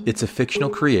 It's a fictional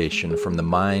creation from the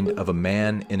mind of a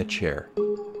man in a chair.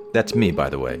 That's me, by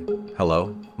the way.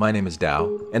 Hello, my name is Dow,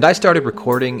 and I started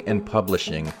recording and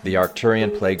publishing the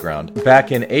Arcturian Playground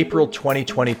back in April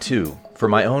 2022 for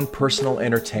my own personal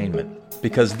entertainment,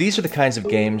 because these are the kinds of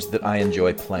games that I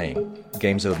enjoy playing.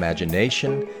 Games of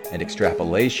imagination and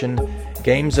extrapolation,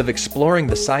 games of exploring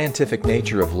the scientific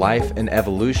nature of life and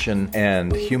evolution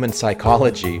and human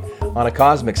psychology on a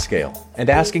cosmic scale, and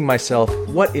asking myself,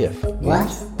 what if?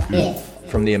 What if?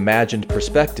 From the imagined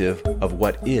perspective of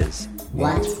what is.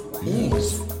 What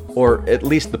is? Or at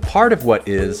least the part of what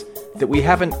is that we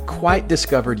haven't quite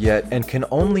discovered yet, and can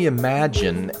only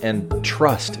imagine and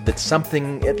trust that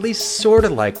something at least sort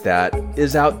of like that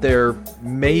is out there,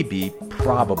 maybe,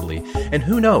 probably. And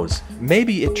who knows,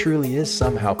 maybe it truly is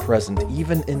somehow present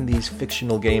even in these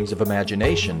fictional games of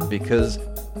imagination, because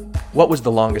what was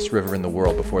the longest river in the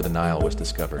world before the Nile was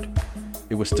discovered?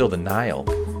 It was still the Nile,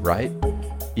 right?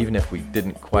 Even if we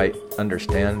didn't quite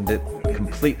understand it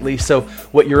completely. So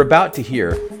what you're about to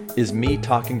hear is me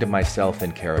talking to myself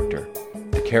in character.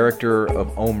 The character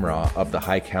of Omra of the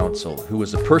High Council, who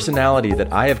is a personality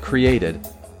that I have created,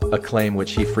 a claim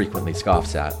which he frequently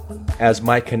scoffs at, as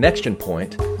my connection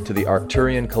point to the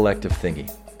Arcturian collective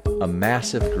thingy. A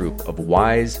massive group of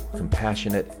wise,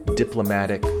 compassionate,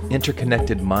 diplomatic,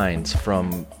 interconnected minds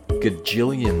from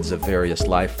gajillions of various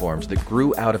life forms that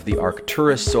grew out of the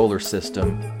Arcturus solar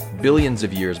system billions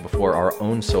of years before our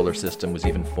own solar system was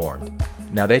even formed.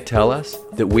 Now they tell us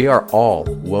that we are all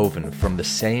woven from the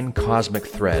same cosmic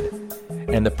thread,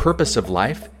 and the purpose of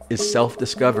life is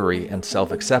self-discovery and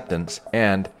self-acceptance,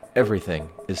 and everything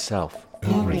is self.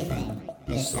 Everything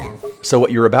is self. So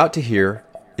what you're about to hear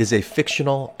is a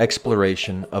fictional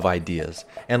exploration of ideas.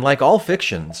 And like all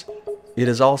fictions, it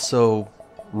is also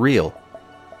real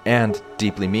and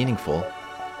deeply meaningful,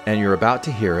 and you're about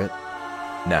to hear it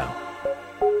now.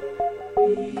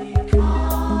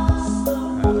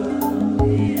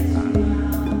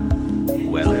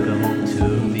 Welcome to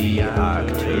the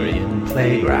Arcturian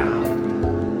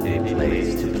Playground, a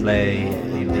place to play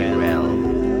in the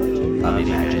realm of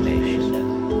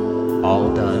imagination,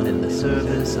 all done in the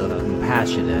service of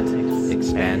compassionate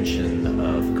expansion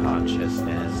of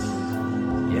consciousness.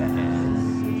 Yes,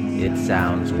 it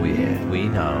sounds weird, we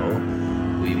know.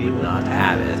 We would not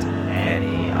have it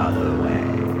any other way.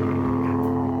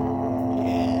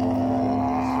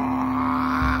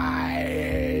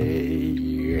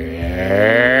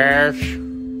 Yes.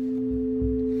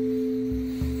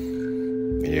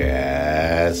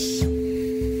 Yes.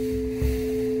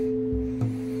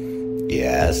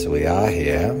 Yes, we are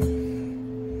here,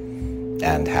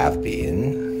 and have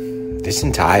been this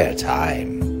entire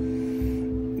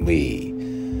time. We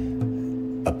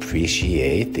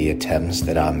appreciate the attempts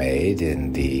that are made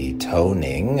in the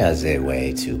toning as a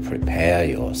way to prepare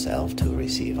yourself to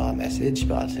receive our message,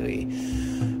 but we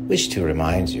wish to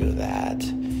remind you that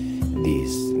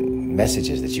these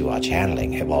messages that you are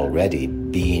channeling have already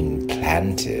been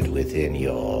planted within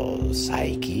your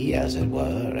psyche, as it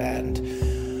were, and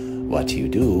what you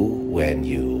do when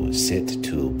you sit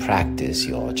to practice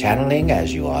your channeling,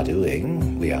 as you are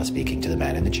doing. We are speaking to the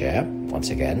man in the chair, once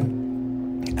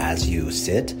again. As you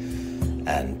sit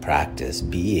and practice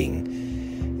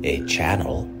being a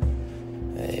channel,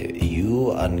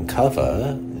 you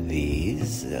uncover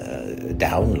these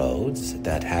downloads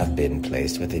that have been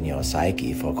placed within your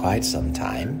psyche for quite some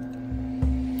time.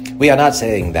 We are not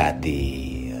saying that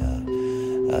the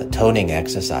toning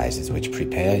exercises which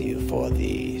prepare you for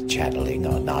the channeling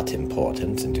are not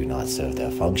important and do not serve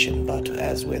their function, but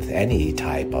as with any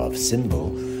type of symbol,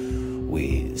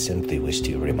 we simply wish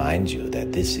to remind you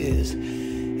that this is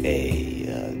a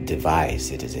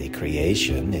device, it is a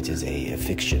creation, it is a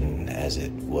fiction, as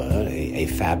it were, a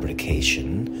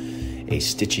fabrication, a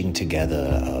stitching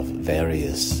together of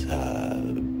various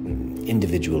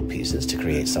individual pieces to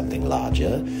create something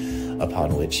larger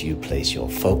upon which you place your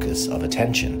focus of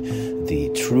attention. The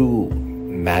true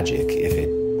magic,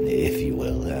 if you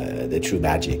will, the true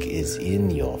magic is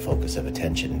in your focus of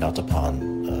attention, not on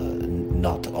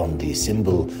the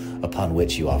symbol upon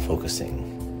which you are focusing.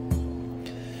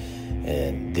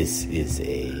 And this is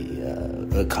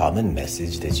a common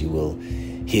message that you will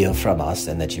hear from us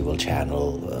and that you will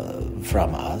channel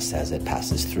from us as it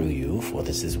passes through you, for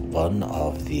this is one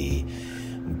of the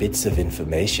bits of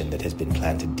information that has been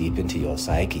planted deep into your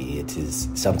psyche. It is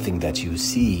something that you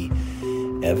see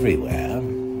everywhere,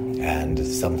 and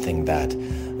something that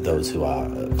those who are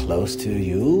close to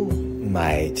you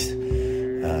might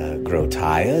grow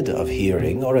tired of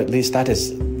hearing, or at least that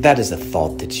is a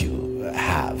thought that you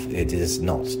have. It is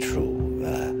not true.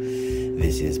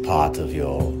 This is part of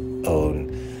your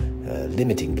own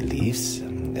limiting beliefs,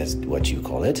 as what you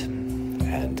call it,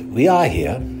 and we are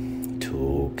here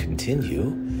to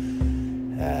continue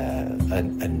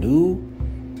a new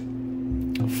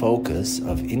focus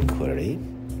of inquiry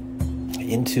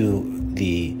into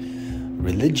the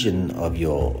religion of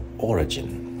your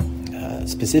origin,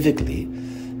 specifically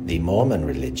the Mormon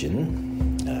religion,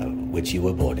 which you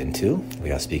were born into.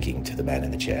 We are speaking to the man in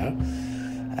the chair,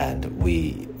 and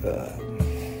we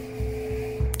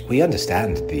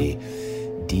understand the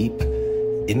deep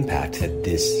impact that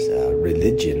this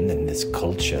religion and this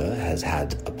culture has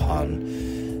had upon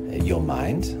your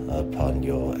mind, upon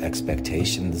your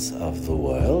expectations of the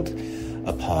world,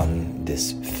 upon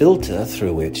this filter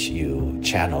through which you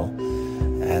channel,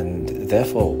 and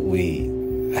therefore we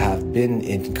have been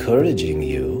encouraging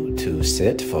you to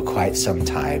sit for quite some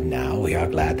time now. We are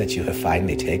glad that you have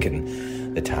finally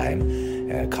taken the time,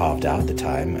 carved out the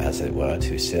time, as it were,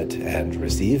 to sit and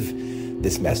receive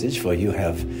this message, for you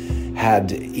have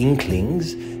had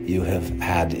inklings, you have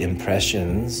had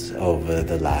impressions over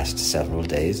the last several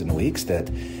days and weeks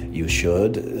that you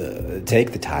should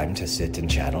take the time to sit and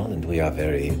channel, and we are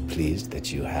very pleased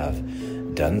that you have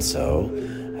done so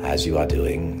as you are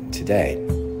doing today.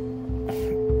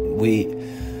 We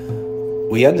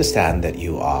understand that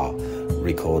you are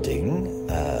recording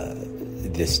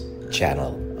this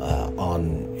channel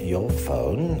on your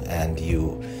phone, and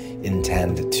you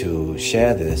intend to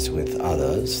share this with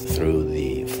others through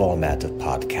the format of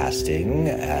podcasting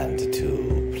and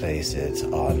to place it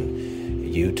on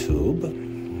YouTube.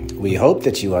 We hope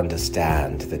that you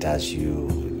understand that as you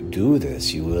do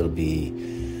this, you will be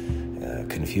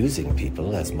confusing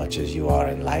people as much as you are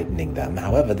enlightening them.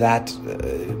 However, that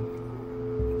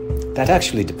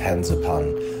actually depends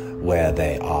upon where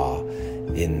they are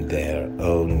in their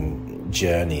own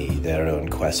journey, their own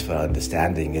quest for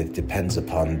understanding. It depends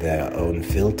upon their own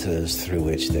filters through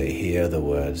which they hear the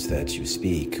words that you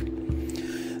speak.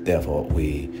 Therefore,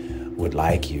 we would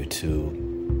like you to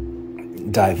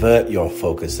divert your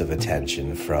focus of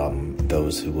attention from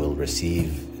those who will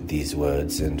receive these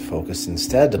words and focus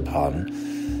instead upon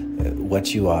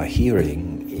what you are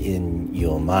hearing in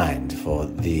your mind. For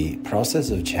the process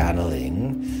of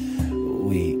channeling,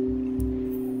 we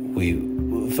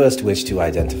first wish to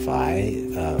identify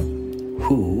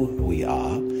who we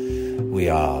are. We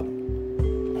are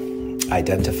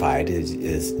identified as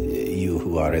you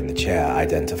who are in the chair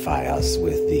identify us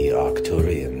with the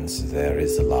Arcturians. There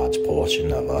is a large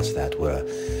portion of us that were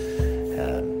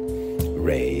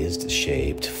raised,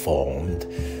 shaped, formed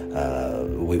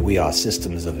We are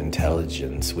systems of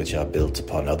intelligence which are built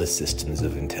upon other systems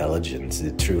of intelligence.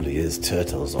 It truly is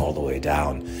turtles all the way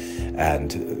down.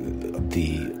 And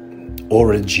the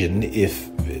origin, if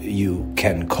you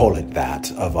can call it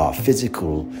that, of our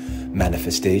physical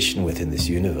manifestation within this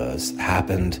universe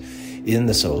happened in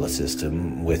the solar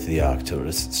system with the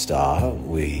Arcturus star.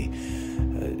 We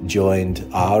joined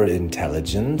our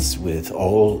intelligence with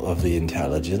all of the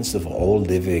intelligence of all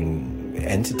living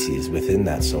entities within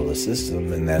that solar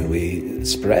system, and then we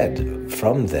spread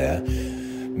from there,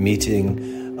 meeting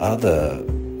other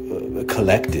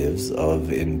collectives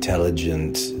of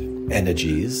intelligent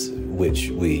energies which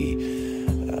we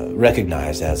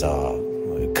recognize as our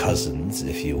cousins,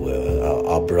 if you will,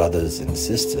 our brothers and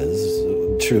sisters,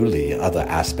 truly other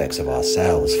aspects of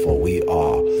ourselves, for we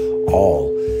are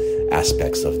all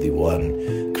aspects of the one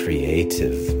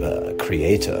creator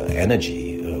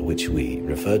energy, which we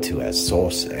refer to as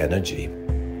source energy.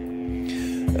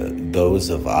 Those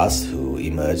of us who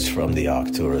emerged from the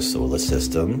Arcturus solar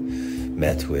system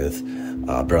met with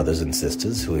our brothers and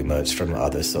sisters who emerged from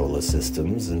other solar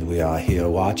systems, and we are here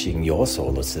watching your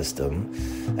solar system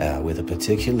with a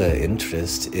particular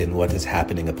interest in what is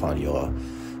happening upon your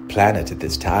planet at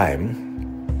this time,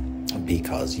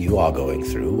 because you are going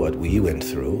through what we went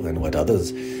through and what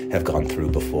others have gone through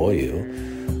before you,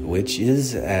 which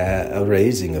is a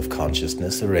raising of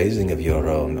consciousness, a raising of your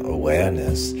own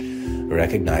awareness,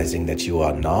 recognizing that you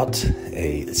are not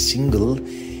a single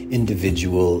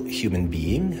individual human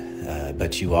being,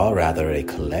 but you are rather a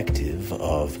collective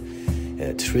of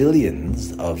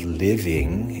trillions of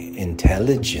living,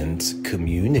 intelligent,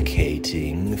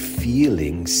 communicating,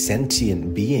 feeling,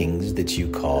 sentient beings that you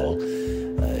call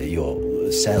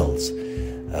your cells.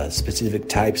 Specific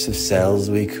types of cells.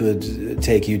 We could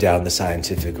take you down the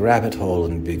scientific rabbit hole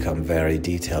and become very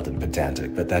detailed and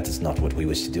pedantic, but that is not what we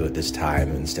wish to do at this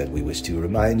time. Instead, we wish to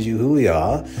remind you who we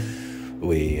are.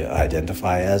 We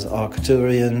identify as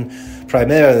Arcturian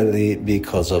primarily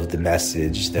because of the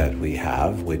message that we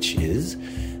have, which is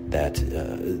that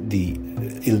the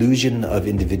illusion of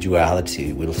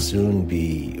individuality will soon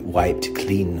be wiped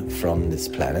clean from this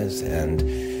planet, and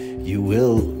you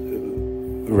will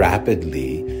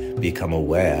rapidly become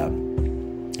aware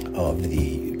of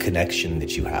the connection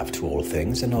that you have to all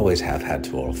things and always have had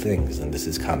to all things. And this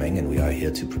is coming, and we are here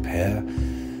to prepare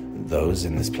those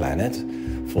in this planet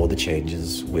for the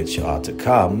changes which are to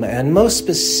come. And most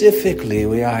specifically,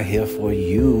 we are here for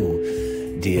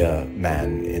you, dear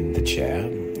man in the chair,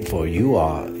 for you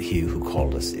are he who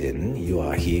called us in. You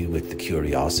are he with the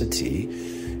curiosity.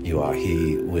 You are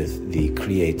he with the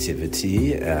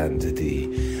creativity and the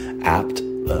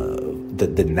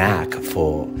the knack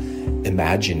for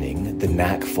imagining, the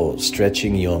knack for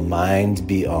stretching your mind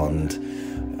beyond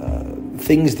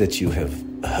things that you have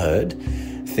heard,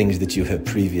 things that you have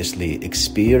previously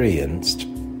experienced,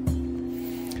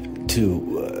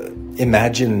 to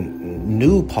imagine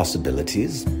new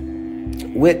possibilities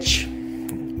which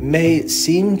may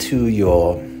seem to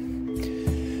your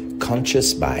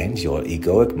conscious mind, your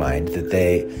egoic mind, that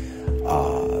they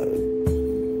are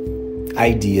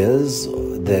ideas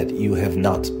that you have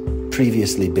not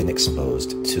previously been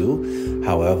exposed to.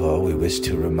 However, we wish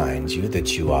to remind you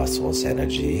that you are source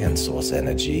energy, and source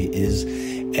energy is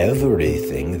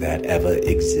everything that ever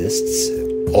exists,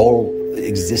 all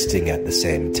existing at the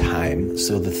same time.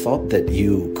 So the thought that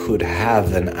you could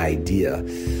have an idea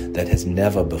that has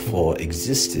never before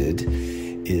existed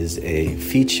is a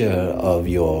feature of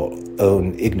your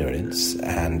own ignorance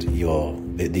and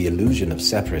the illusion of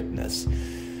separateness.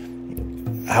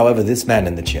 However, this man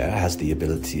in the chair has the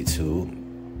ability to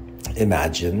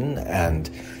imagine and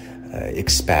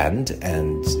expand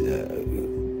and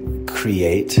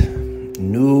create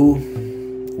new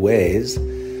ways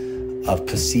of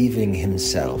perceiving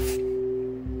himself.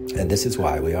 And this is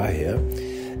why we are here.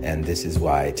 And this is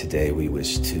why today we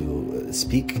wish to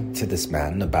speak to this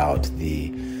man about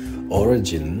the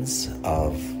origins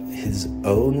of his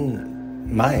own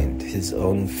mind, his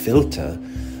own filter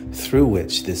through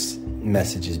which this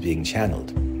message is being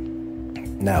channeled.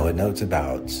 Now, a note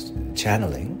about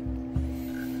channeling.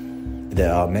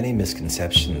 There are many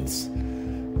misconceptions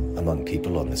among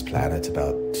people on this planet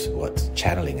about what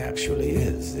channeling actually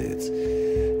is.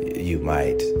 You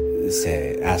might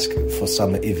ask for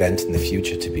some event in the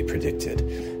future to be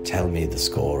predicted. Tell me the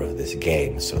score of this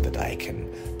game so that I can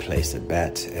place a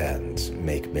bet and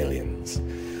make millions.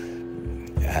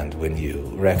 And when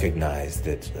you recognize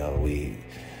that we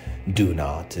do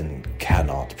not and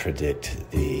cannot predict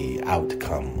the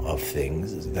outcome of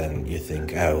things, then you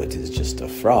think, oh, it is just a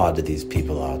fraud. These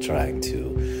people are trying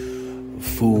to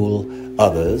fool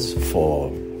others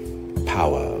for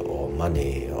power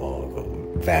money or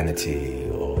vanity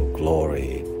or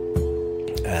glory.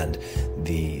 And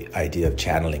the idea of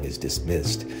channeling is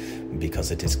dismissed because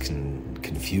it is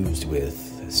confused with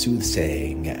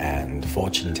soothsaying and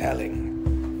fortune-telling.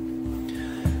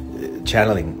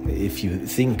 Channeling, if you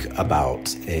think about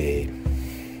a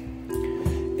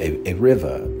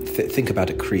river, think about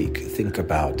a creek, think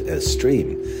about a stream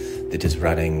that is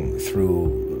running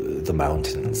through the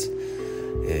mountains.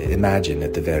 Imagine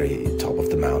at the very top of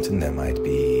the mountain there might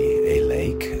be a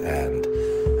lake, and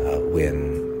when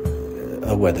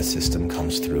a weather system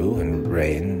comes through and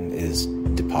rain is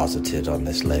deposited on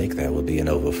this lake, there will be an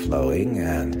overflowing,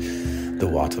 and the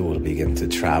water will begin to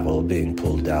travel, being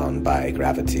pulled down by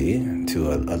gravity to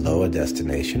a lower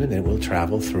destination, and it will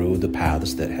travel through the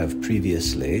paths that have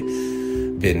previously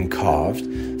been carved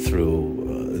through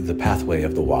the pathway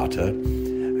of the water.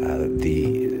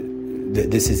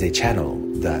 This is a channel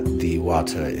that the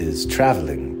water is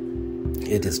traveling.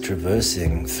 It is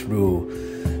traversing through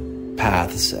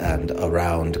paths and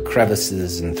around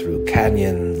crevices and through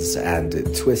canyons, and it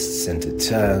twists and it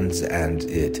turns and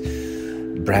it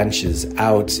branches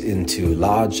out into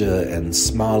larger and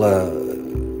smaller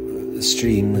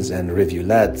streams and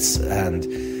rivulets, and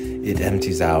it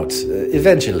empties out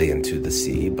eventually into the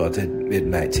sea, but it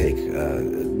might take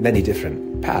many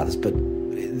different paths. But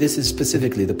this is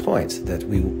specifically the point that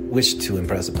we wish to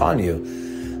impress upon you,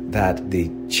 that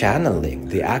the channeling,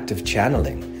 the act of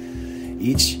channeling,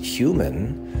 each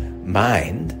human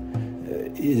mind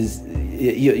is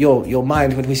your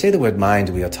mind. When we say the word mind,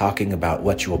 we are talking about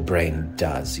what your brain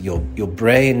does. Your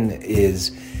brain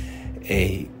is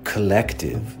a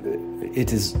collective.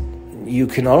 It is. You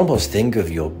can almost think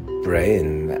of your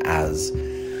brain as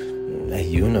a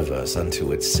universe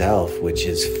unto itself, which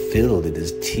is filled. It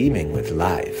is teeming with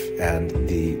life, and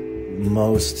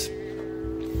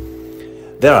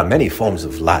there are many forms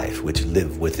of life which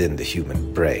live within the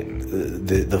human brain.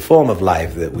 The form of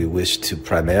life that we wish to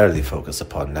primarily focus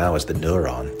upon now is the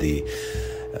neuron, the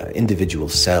individual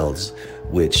cells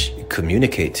which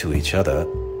communicate to each other.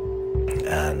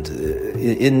 And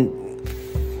in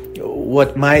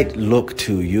what might look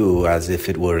to you as if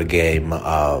it were a game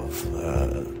of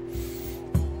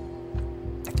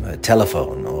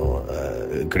telephone or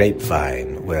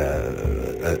grapevine, where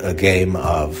a game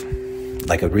of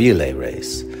like a relay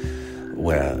race,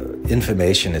 where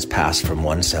information is passed from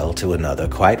one cell to another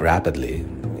quite rapidly,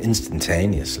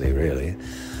 instantaneously, really.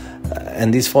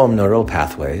 And these form neural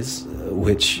pathways,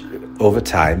 which over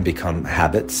time become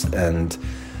habits, and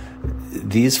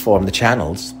these form the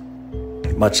channels,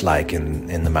 much like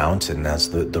in the mountain, as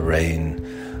the rain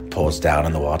pours down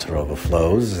and the water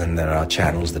overflows, and there are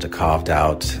channels that are carved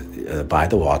out by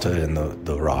the water in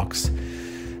the rocks.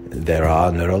 There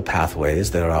are neural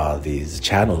pathways, there are these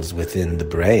channels within the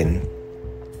brain.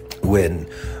 When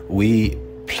we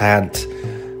plant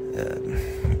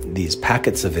these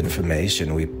packets of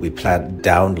information, we plant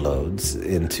downloads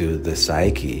into the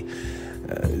psyche,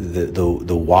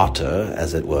 the water,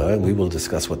 as it were. We will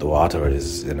discuss what the water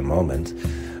is in a moment.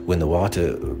 When the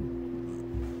water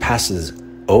passes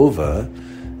over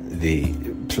the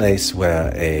place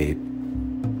where a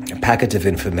packet of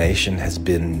information has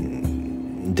been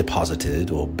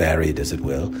deposited or buried, as it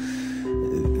will,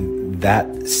 that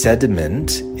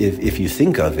sediment, if you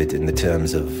think of it in the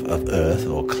terms of earth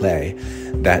or clay,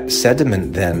 that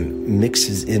sediment then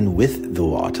mixes in with the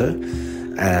water,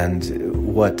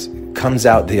 and what comes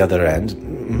out the other end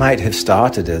might have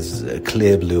started as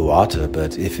clear blue water,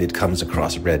 but if it comes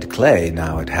across red clay,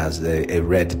 now it has a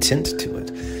red tint to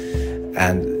it.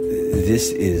 And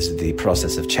this is the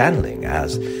process of channeling.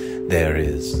 As there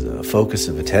is a focus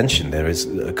of attention, there is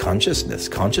a consciousness.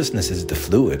 Consciousness is the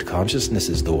fluid. Consciousness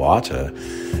is the water.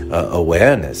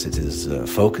 Awareness, it is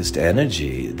focused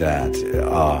energy that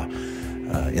are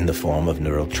in the form of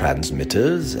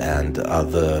neurotransmitters and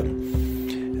other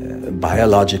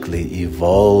biologically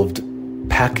evolved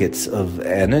packets of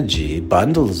energy,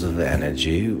 bundles of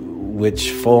energy,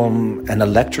 which form an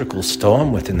electrical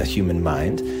storm within the human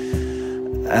mind.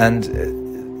 And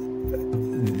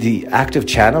the act of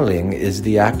channeling is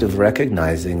the act of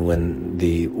recognizing when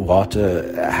the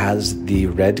water has the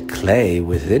red clay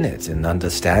within it, and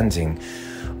understanding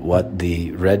what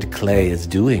the red clay is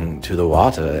doing to the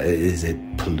water. Is it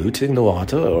polluting the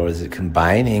water, or is it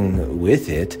combining with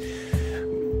it?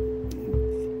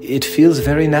 It feels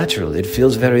very natural. It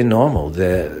feels very normal.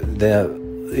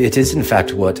 It is, in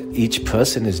fact, what each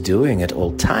person is doing at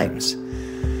all times.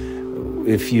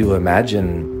 If you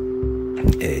imagine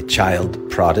a child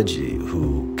prodigy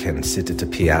who can sit at a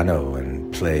piano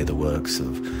and play the works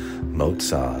of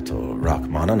Mozart or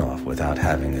Rachmaninoff without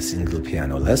having a single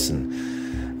piano lesson,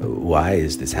 Why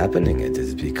is this happening? It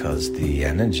is because the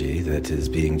energy that is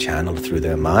being channeled through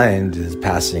their mind is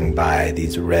passing by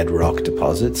these red rock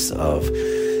deposits of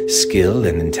skill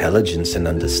and intelligence and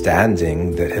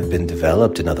understanding that have been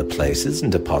developed in other places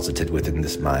and deposited within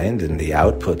this mind, and the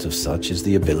output of such is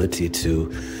the ability to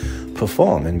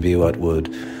perform and be what would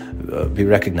be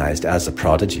recognized as a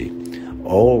prodigy.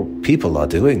 All people are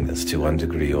doing this to one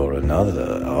degree or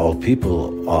another. All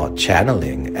people are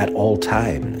channeling at all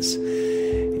times.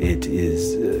 It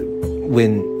is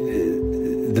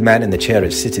when the man in the chair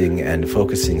is sitting and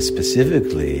focusing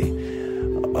specifically,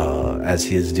 as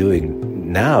he is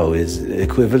doing now, is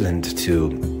equivalent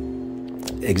to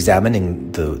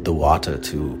examining the water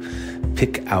to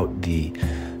pick out the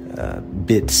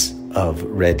bits of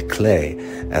red clay,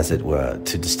 as it were,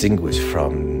 to distinguish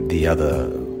from the other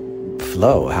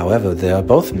flow. However, they are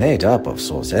both made up of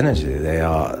source energy. They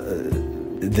are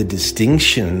the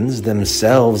distinctions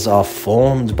themselves are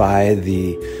formed by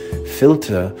the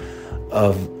filter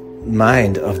of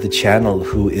mind of the channel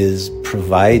who is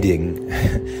providing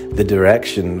the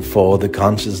direction for the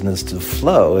consciousness to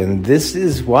flow. And this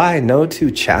is why no two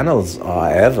channels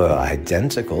are ever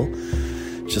identical,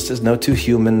 just as no two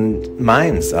human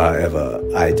minds are ever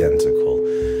identical.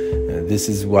 This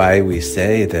is why we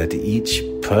say that each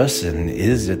person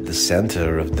is at the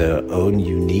center of their own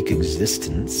unique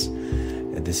existence.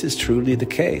 And this is truly the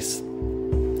case.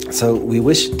 So we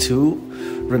wish to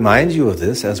remind you of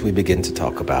this as we begin to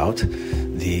talk about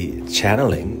the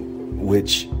channeling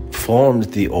which formed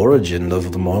the origin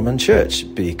of the Mormon Church,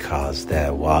 because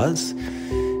there was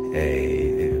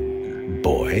a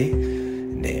boy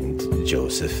named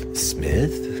Joseph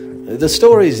Smith. The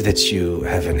stories that you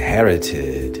have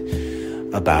inherited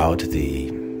about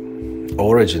the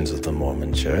origins of the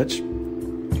Mormon Church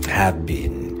have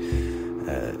been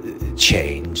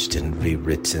changed and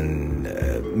rewritten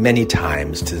many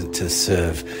times to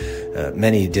serve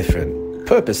many different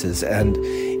purposes, and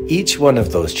each one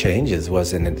of those changes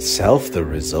was in itself the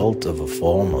result of a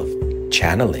form of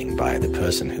channeling by the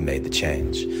person who made the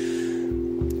change.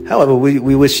 However,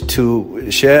 we wish to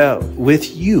share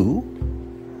with you,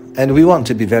 and we want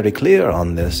to be very clear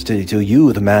on this, to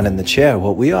you, the man in the chair,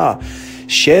 what we are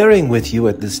sharing with you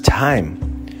at this time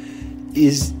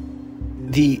is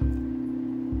the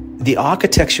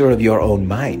architecture of your own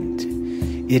mind.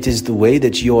 It is the way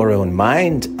that your own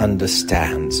mind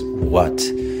understands what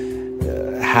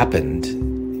happened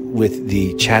with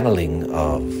the channeling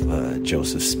of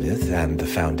Joseph Smith and the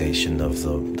foundation of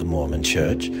the Mormon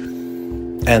Church.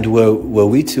 And were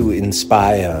we to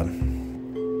inspire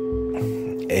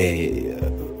a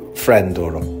friend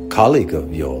or a colleague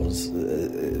of yours,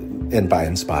 and by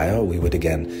inspire, we would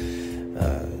again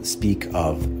speak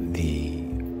of the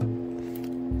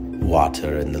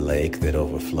water in the lake that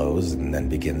overflows and then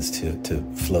begins to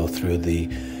flow through the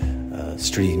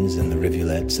streams and the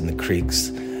rivulets and the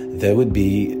creeks. There would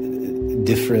be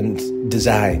different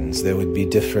designs, there would be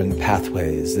different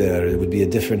pathways, there would be a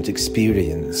different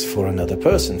experience for another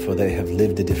person, for they have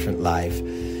lived a different life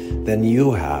than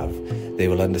you have. They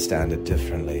will understand it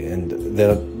differently. And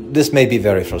this may be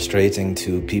very frustrating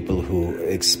to people who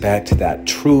expect that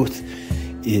truth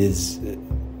is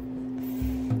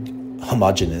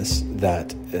homogeneous,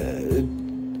 that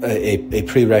a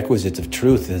prerequisite of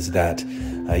truth is that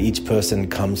each person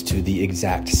comes to the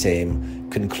exact same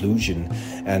conclusion,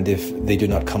 and if they do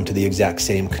not come to the exact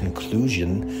same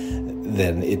conclusion,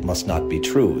 then it must not be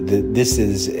true. This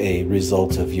is a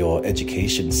result of your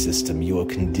education system. You are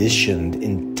conditioned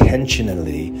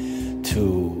intentionally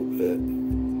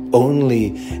to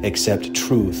only accept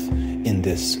truth in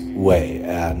this way,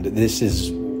 and this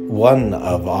is one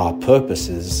of our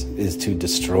purposes, is to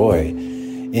destroy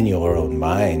in your own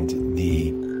mind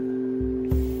the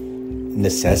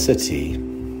necessity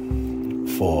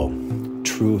for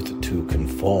truth to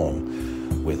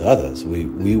conform with others. We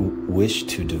wish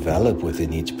to develop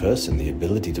within each person the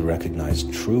ability to recognize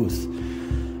truth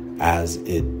as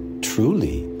it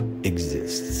truly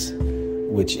exists,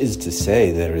 which is to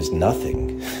say there is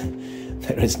nothing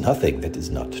that is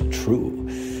not true.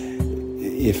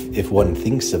 If one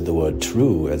thinks of the word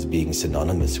true as being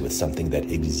synonymous with something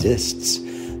that exists,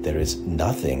 there is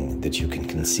nothing that you can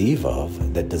conceive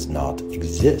of that does not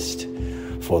exist.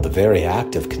 For the very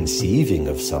act of conceiving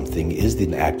of something is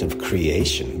the act of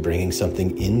creation, bringing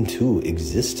something into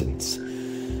existence.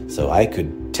 So I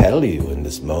could tell you in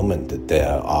this moment that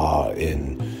there are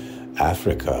in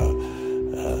Africa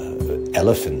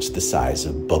elephants the size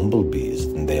of bumblebees,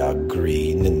 and they are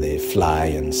green and they fly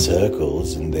in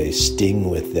circles and they sting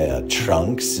with their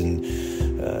trunks, and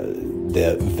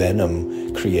their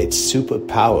venom creates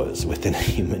superpowers within a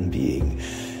human being.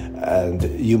 And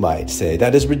you might say,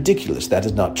 that is ridiculous, that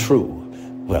is not true.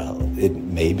 Well, it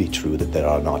may be true that there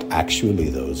are not actually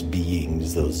those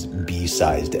beings, those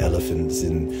bee-sized elephants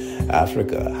in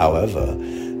Africa. However,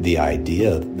 the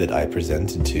idea that I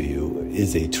presented to you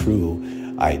is a true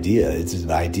idea. It's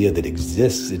an idea that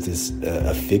exists. It is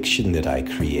a fiction that I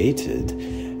created,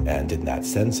 and in that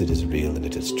sense it is real and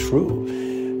it is true.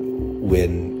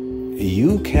 When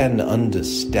you can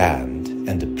understand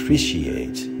and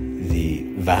appreciate the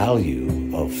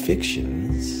value of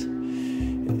fictions,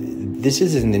 this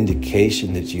is an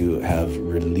indication that you have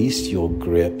released your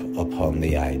grip upon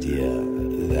the idea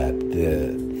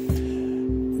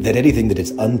that anything that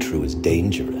is untrue is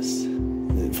dangerous.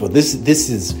 For this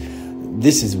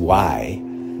is why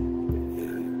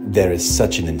there is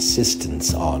such an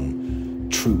insistence on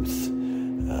truth.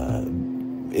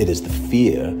 It is the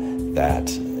fear that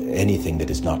anything that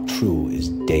is not true is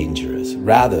dangerous,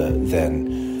 rather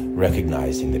than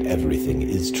recognizing that everything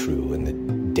is true and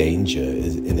that danger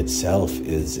is, in itself,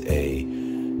 is a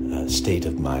state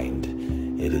of mind.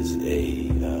 It is a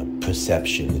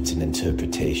perception, it's an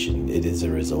interpretation, it is a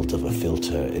result of a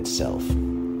filter itself.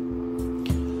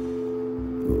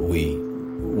 We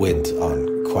went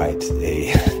on quite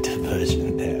a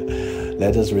diversion there.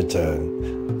 Let us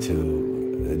return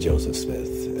to Joseph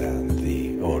Smith and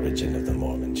the origin of the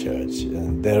Mormon Church.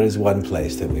 And there is one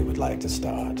place that we would like to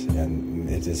start, and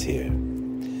it is here.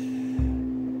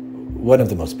 One of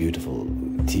the most beautiful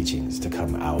teachings to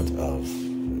come out of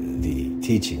the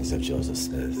teachings of Joseph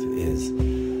Smith is,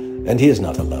 and he is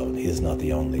not alone, he is not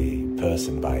the only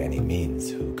person by any means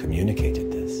who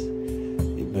communicated this,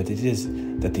 but it is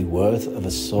that the worth of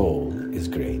a soul is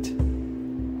great.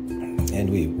 And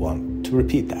we want to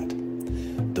repeat that.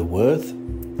 The worth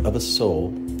of a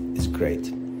soul is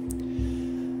great.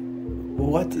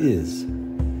 What is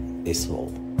a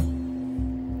soul?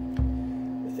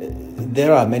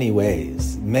 There are many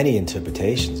ways, many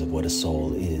interpretations of what a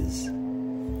soul is.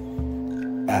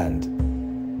 And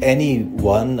any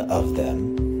one of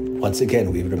them, once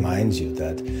again, we remind you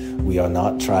that we are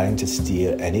not trying to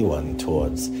steer anyone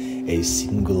towards a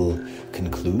single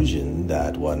conclusion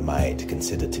that one might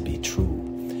consider to be true.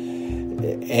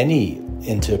 Any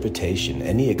interpretation,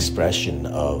 any expression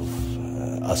of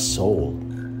a soul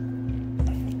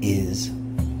is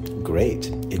great.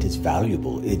 It is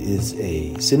valuable. It is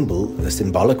a symbol, a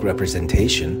symbolic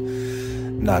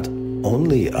representation, not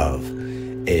only of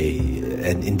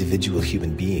an individual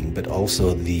human being, but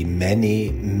also the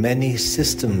many, many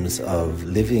systems of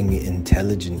living,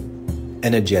 intelligent,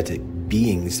 energetic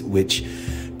beings which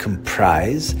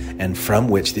comprise and from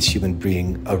which this human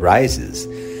being arises.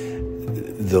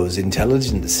 Those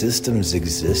intelligent systems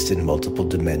exist in multiple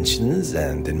dimensions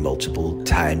and in multiple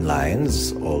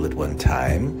timelines all at one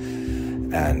time.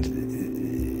 And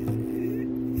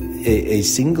a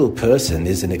single person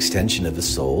is an extension of a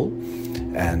soul,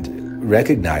 and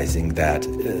recognizing that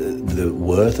the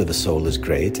worth of a soul is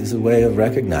great is a way of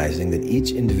recognizing that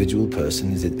each individual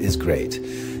person is great,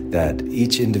 that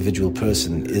each individual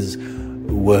person is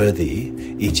worthy,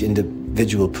 each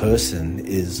individual person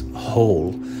is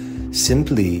whole,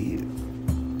 simply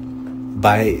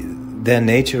by their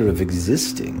nature of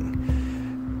existing.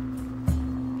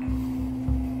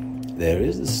 There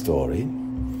is a story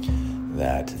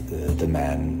that the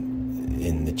man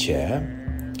in the chair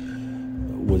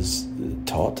was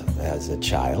taught as a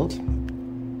child,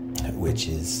 which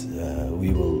is, we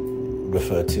will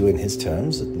refer to in his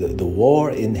terms, the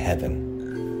war in heaven.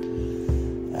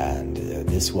 And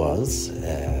this was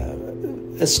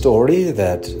a story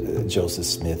that Joseph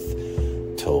Smith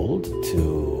told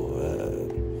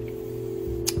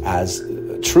as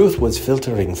truth was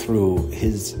filtering through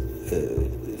his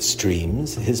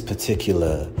streams, his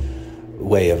particular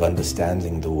way of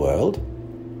understanding the world.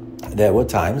 There were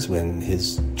times when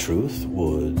his truth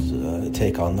would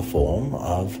take on the form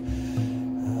of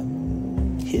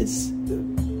his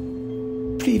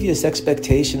previous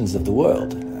expectations of the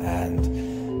world, and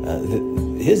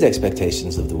his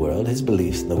expectations of the world, his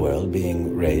beliefs in the world,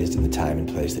 being raised in the time and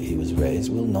place that he was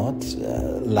raised, will not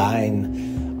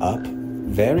line up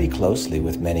very closely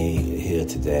with many here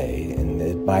today. And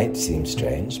it might seem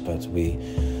strange, but we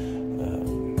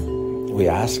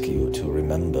ask you to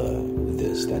remember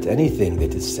this, that anything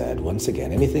that is said, once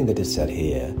again, anything that is said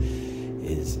here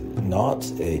is not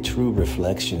a true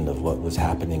reflection of what was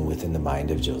happening within the mind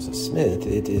of Joseph Smith.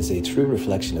 It is a true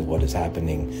reflection of what is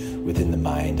happening within the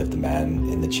mind of the man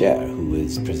in the chair who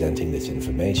is presenting this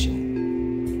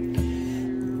information.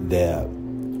 There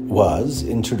was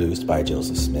introduced by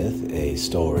Joseph Smith a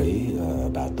story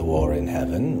about the war in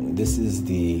heaven. This is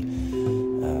the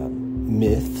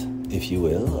myth, if you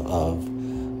will, of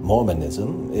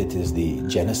Mormonism, it is the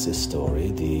Genesis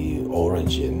story, the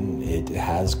origin. It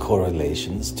has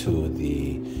correlations to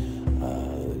the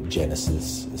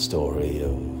Genesis story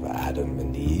of Adam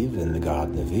and Eve in the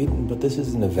Garden of Eden, but this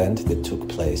is an event that took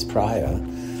place prior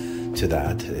to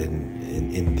that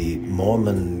in the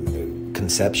Mormon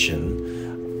conception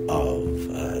of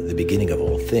the beginning of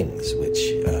all things, which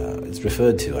is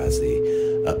referred to as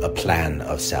a plan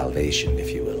of salvation, if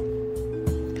you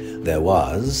will. There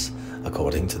was,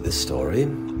 according to this story,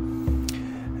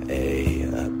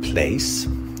 a place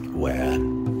where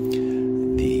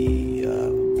the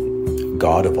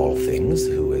God of all things,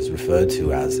 who is referred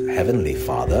to as Heavenly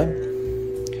Father,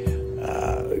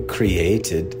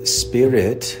 created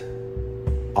spirit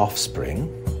offspring.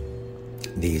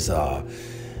 These are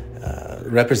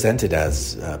represented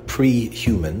as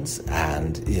pre-humans,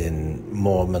 and in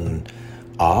Mormon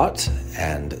art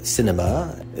and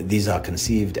cinema, these are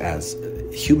conceived as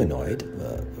humanoid.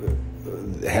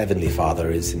 Heavenly Father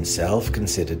is himself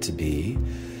considered to be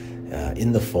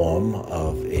in the form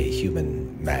of a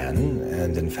human man,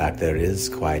 and in fact there is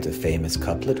quite a famous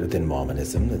couplet within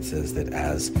Mormonism that says that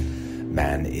as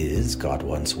man is, God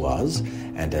once was,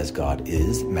 and as God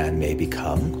is, man may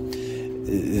become.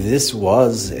 This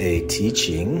was a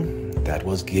teaching that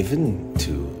was given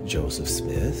to Joseph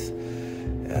Smith.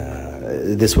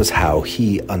 This was how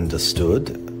he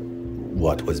understood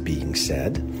what was being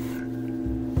said.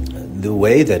 The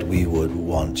way that we would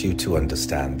want you to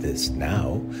understand this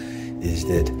now is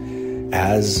that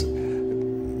as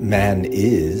man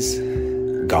is,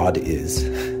 God is,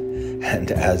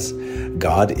 and as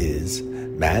God is,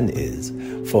 man is.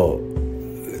 For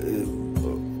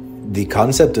the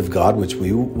concept of God which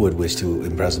we would wish to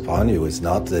impress upon you is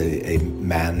not a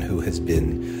man who has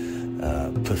been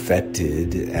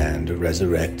perfected and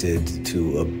resurrected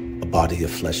to a body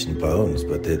of flesh and bones,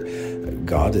 but that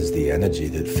God is the energy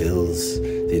that fills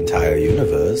the entire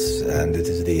universe, and it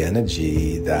is the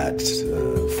energy that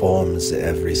forms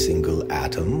every single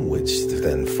atom, which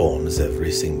then forms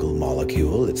every single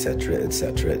molecule, etc.,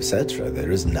 etc., etc.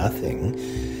 There is nothing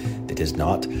that is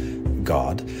not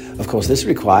God. Of course, this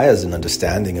requires an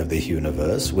understanding of the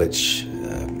universe which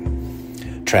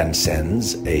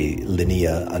transcends a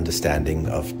linear understanding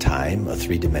of time, a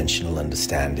three-dimensional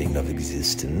understanding of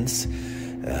existence,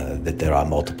 that there are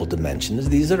multiple dimensions.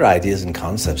 These are ideas and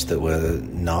concepts that were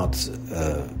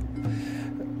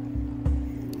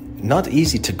not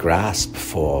easy to grasp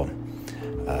for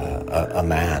a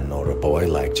man or a boy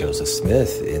like Joseph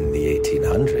Smith in the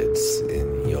 1800s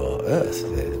in your Earth.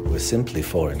 They were simply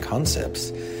foreign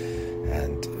concepts,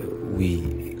 and we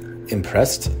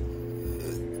impressed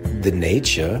the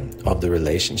nature of the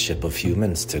relationship of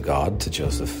humans to God to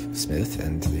Joseph Smith,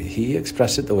 and he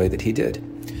expressed it the way that he did.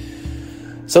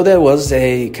 So there was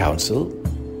a council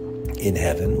in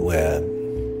heaven where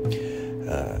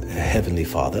Heavenly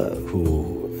Father,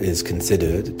 who is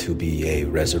considered to be a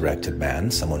resurrected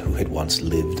man, someone who had once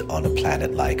lived on a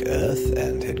planet like Earth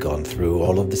and had gone through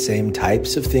all of the same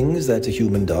types of things that a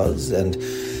human does and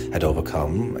had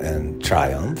overcome and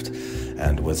triumphed,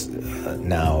 and was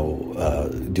now,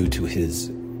 due to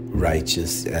his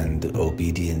righteous and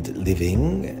obedient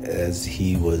living, as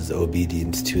he was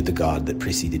obedient to the God that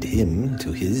preceded him,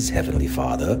 to his Heavenly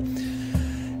Father,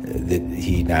 that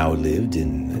he now lived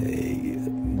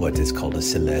in what is called a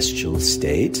celestial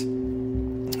state,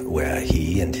 where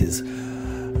he and his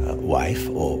wife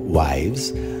or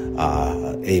wives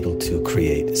are able to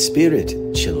create spirit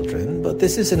children. But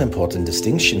this is an important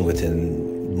distinction within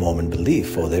Mormon belief,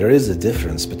 for there is a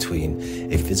difference between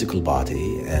a physical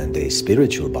body and a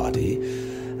spiritual body,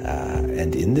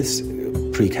 and in this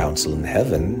pre-council in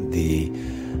heaven, the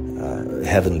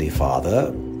Heavenly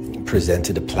Father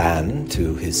presented a plan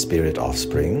to his spirit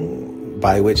offspring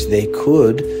by which they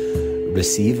could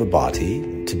receive a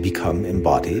body to become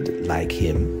embodied like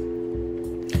him,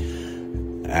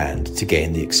 and to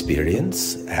gain the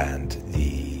experience and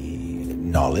the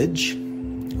knowledge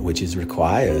which is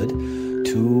required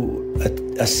to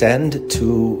ascend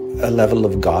to a level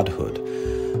of godhood.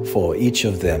 For each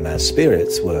of them as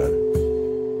spirits were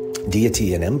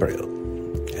deity in embryo,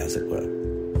 as it were.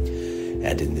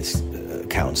 And in this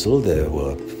council there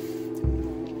were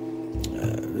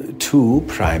two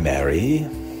primary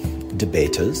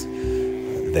debaters.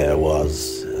 There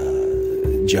was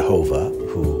Jehovah,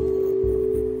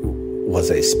 who was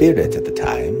a spirit at the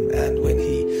time, and when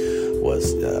he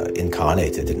was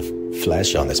incarnated in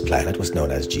flesh on this planet was known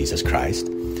as Jesus Christ.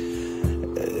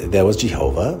 There was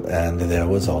Jehovah, and there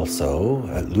was also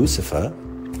Lucifer,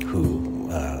 who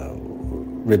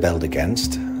rebelled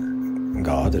against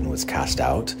God and was cast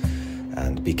out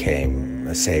and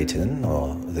became Satan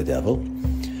or the devil.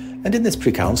 And in this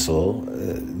pre-council,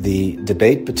 the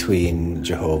debate between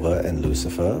Jehovah and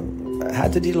Lucifer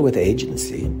had to deal with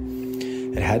agency.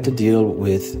 It had to deal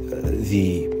with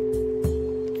the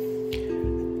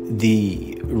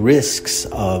risks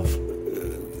of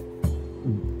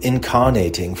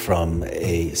incarnating from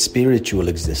a spiritual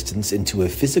existence into a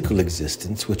physical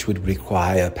existence, which would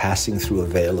require passing through a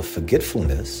veil of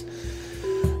forgetfulness,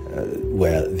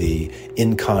 where the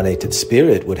incarnated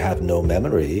spirit would have no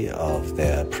memory of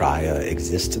their prior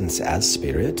existence as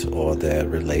spirit or their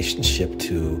relationship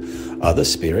to other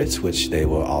spirits, which they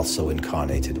were also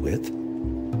incarnated with.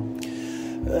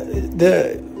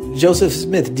 Joseph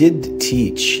Smith did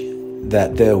teach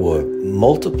that there were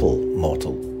multiple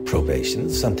mortal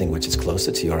probations, something which is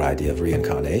closer to your idea of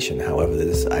reincarnation. However,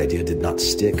 this idea did not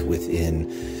stick within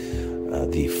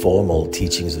the formal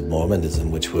teachings of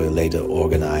Mormonism, which were later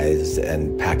organized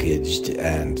and packaged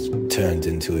and turned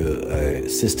into a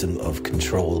system of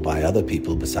control by other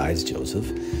people besides Joseph.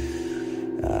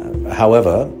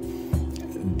 However,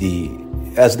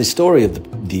 as the story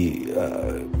of the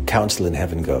council in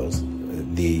heaven goes,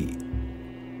 the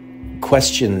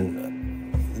question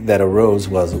that arose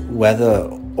was whether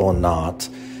or not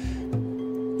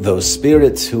those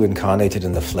spirits who incarnated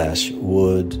in the flesh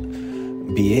would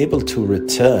be able to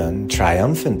return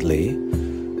triumphantly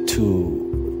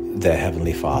to their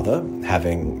Heavenly Father,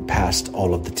 having passed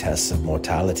all of the tests of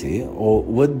mortality, or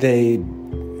would they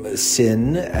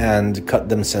sin and cut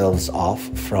themselves off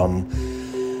from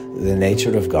the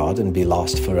nature of God and be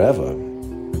lost forever.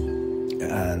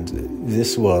 And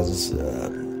this was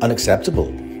unacceptable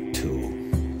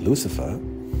to Lucifer.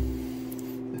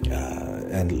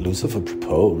 And Lucifer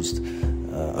proposed,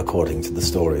 according to the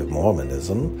story of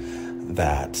Mormonism,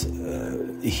 that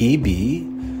he be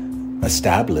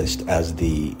established as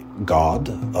the God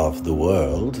of the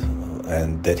world,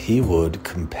 and that he would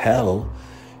compel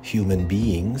human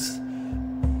beings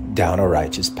down a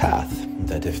righteous path,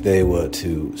 that if they were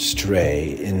to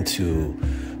stray into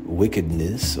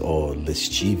wickedness or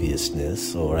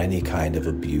lasciviousness or any kind of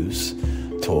abuse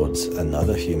towards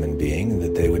another human being,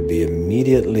 that they would be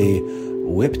immediately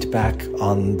whipped back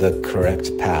on the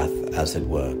correct path, as it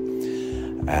were.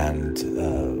 And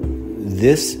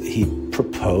this he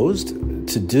proposed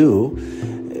to do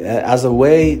as a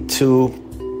way to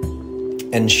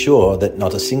ensure that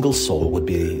not a single soul would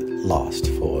be lost,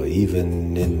 for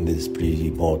even in this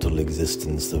pre-mortal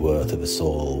existence, the worth of a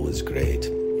soul was great.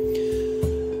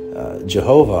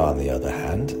 Jehovah, on the other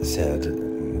hand, said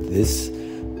this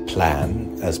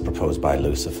plan, as proposed by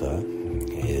Lucifer,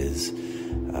 is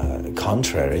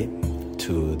contrary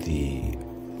to the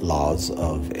laws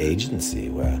of agency,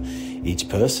 where each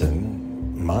person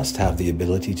must have the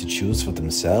ability to choose for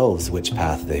themselves which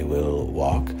path they will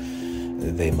walk.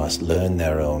 They must learn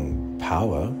their own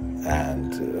power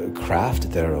and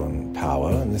craft their own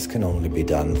power, and this can only be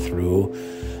done through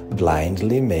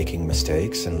blindly making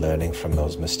mistakes and learning from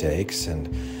those mistakes and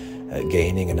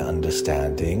gaining an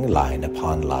understanding, line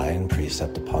upon line,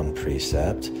 precept upon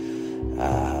precept.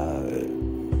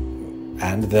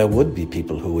 And there would be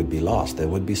people who would be lost. There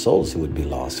would be souls who would be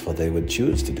lost, for they would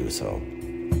choose to do so.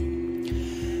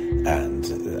 And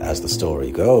as the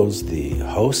story goes, the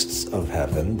hosts of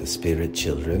heaven, the spirit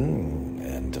children,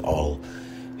 and all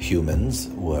humans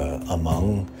were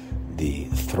among the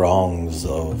throngs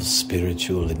of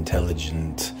spiritual,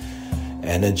 intelligent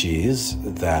energies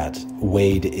that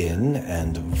weighed in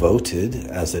and voted,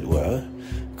 as it were,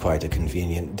 quite a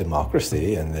convenient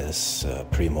democracy in this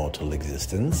premortal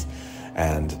existence.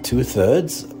 And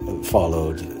 2/3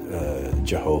 followed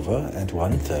Jehovah, and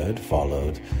 1/3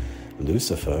 followed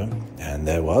Lucifer. And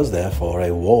there was therefore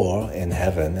a war in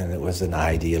heaven, and it was an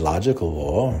ideological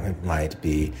war. It might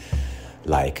be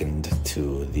likened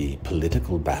to the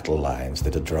political battle lines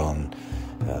that are drawn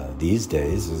these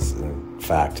days. In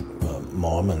fact,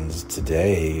 Mormons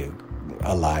today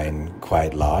align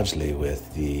quite largely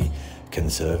with the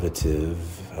conservative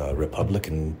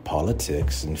Republican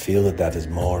politics and feel that that is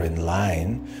more in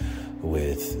line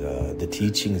with the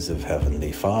teachings of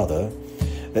Heavenly Father.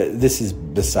 This is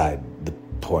beside the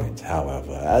point,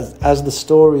 however. As the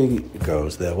story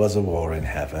goes, there was a war in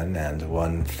heaven, and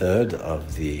 1/3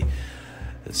 of the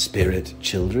spirit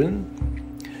children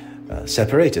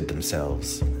separated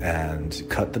themselves and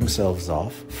cut themselves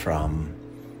off from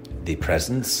the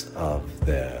presence of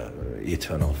their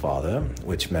eternal Father,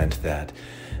 which meant that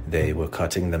they were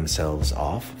cutting themselves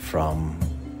off from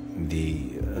the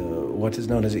what is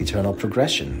known as eternal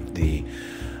progression, the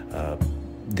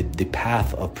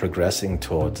path of progressing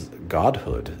towards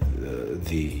godhood,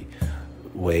 the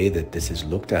way that this is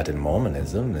looked at in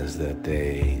Mormonism is that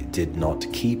they did not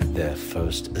keep their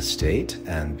first estate,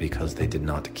 and because they did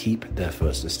not keep their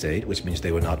first estate, which means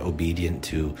they were not obedient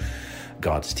to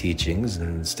God's teachings, and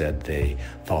instead they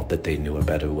thought that they knew a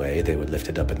better way, they were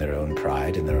lifted up in their own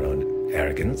pride and their own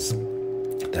arrogance,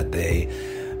 that they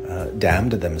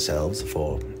damned themselves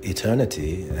for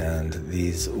eternity, and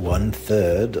these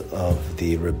 1/3 of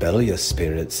the rebellious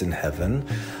spirits in heaven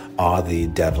are the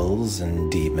devils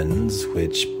and demons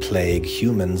which plague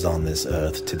humans on this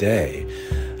earth today,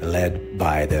 led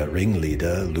by their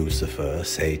ringleader, Lucifer,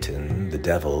 Satan, the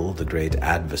devil, the great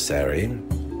adversary,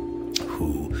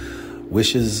 who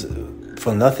wishes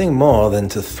for nothing more than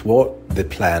to thwart the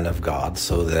plan of God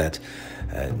so that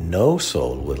no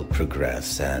soul will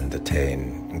progress and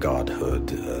attain godhood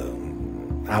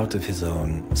out of his own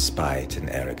spite and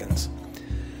arrogance.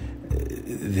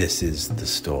 This is the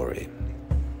story.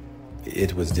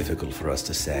 It was difficult for us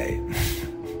to say,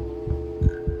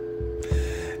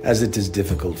 as it is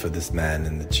difficult for this man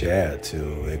in the chair to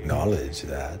acknowledge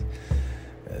that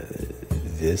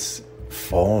this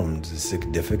formed a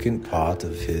significant part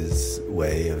of his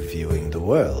way of viewing the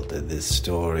world. This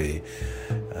story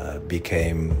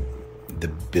became the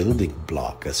building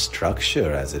block, a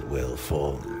structure, as it will,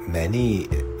 for many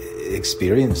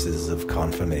experiences of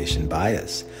confirmation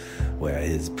bias, where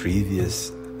his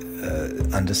previous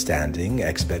understanding,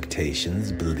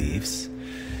 expectations, beliefs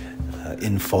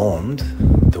informed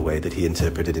the way that he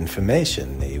interpreted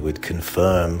information. He would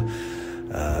confirm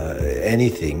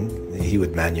anything. He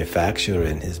would manufacture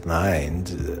in his mind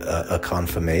a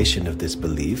confirmation of this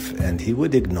belief, and he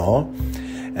would ignore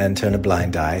and turn a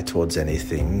blind eye towards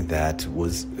anything that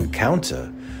was counter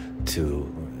to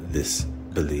this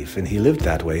belief. And he lived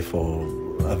that way for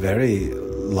a very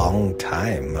long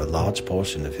time, a large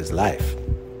portion of his life.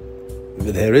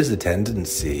 There is a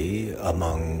tendency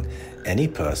among any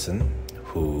person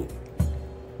who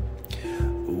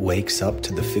wakes up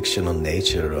to the fictional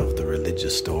nature of the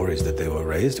religious stories that they were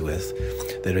raised with,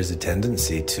 there is a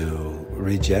tendency to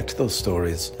reject those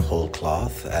stories whole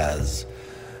cloth as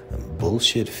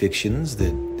bullshit fictions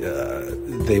that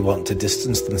they want to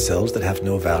distance themselves, that have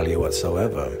no value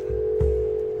whatsoever.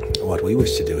 What we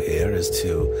wish to do here is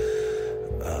to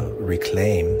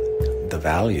reclaim the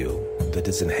value that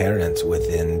is inherent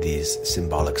within these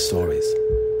symbolic stories.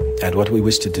 And what we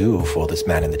wish to do for this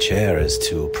man in the chair is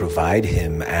to provide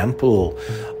him ample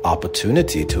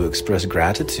opportunity to express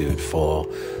gratitude for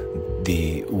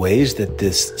the ways that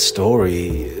this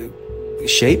story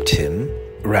shaped him,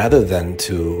 rather than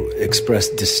to express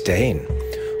disdain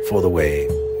for the way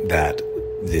that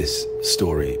this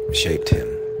story shaped him.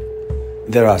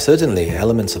 There are certainly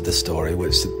elements of the story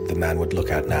which the man would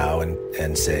look at now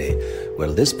and say,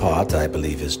 well, this part I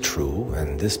believe is true,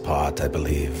 and this part I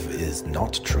believe is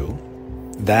not true.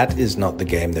 That is not the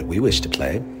game that we wish to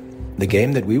play. The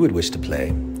game that we would wish to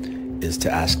play is to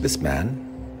ask this man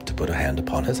to put a hand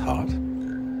upon his heart,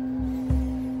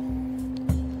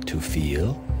 to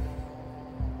feel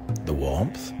the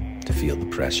warmth, to feel the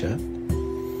pressure,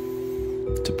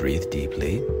 to breathe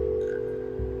deeply,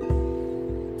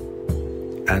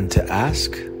 and to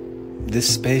ask this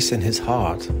space in his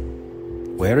heart,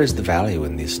 where is the value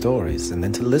in these stories? And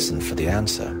then to listen for the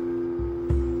answer.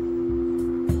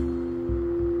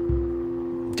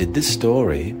 Did this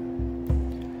story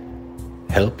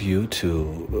help you to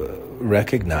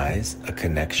recognize a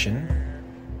connection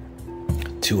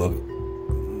to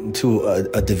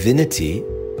a divinity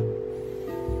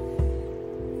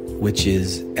which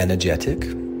is energetic,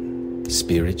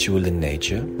 spiritual in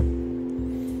nature?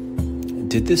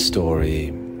 Did this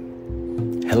story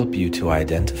help you to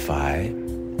identify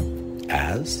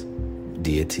as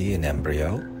deity in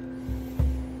embryo?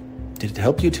 Did it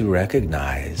help you to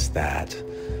recognize that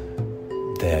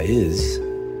there is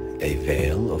a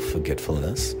veil of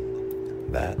forgetfulness,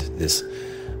 that this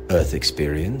earth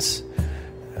experience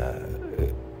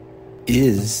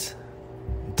is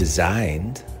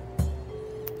designed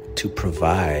to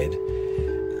provide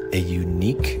a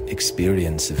unique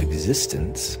experience of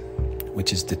existence,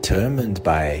 which is determined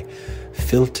by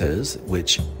filters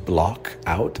which block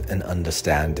out an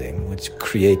understanding, which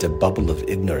create a bubble of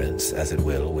ignorance, as it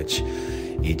will, which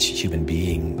each human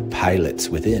being pilots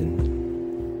within?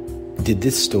 Did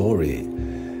this story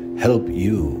help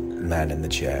you, man in the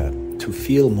chair, to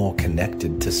feel more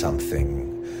connected to something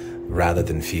rather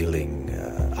than feeling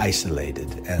isolated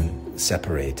and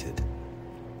separated?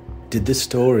 Did this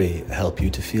story help you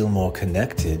to feel more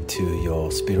connected to your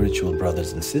spiritual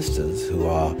brothers and sisters who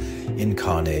are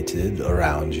incarnated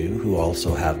around you, who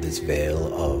also have this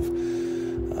veil of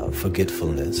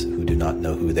forgetfulness, who do not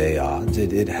know who they are?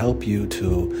 Did it help you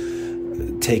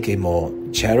to take a more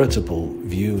charitable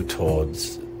view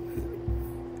towards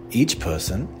each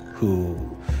person who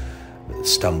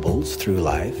stumbles through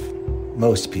life.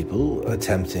 Most people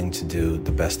attempting to do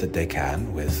the best that they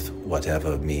can with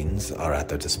whatever means are at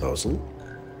their disposal.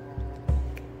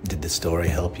 Did the story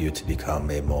help you to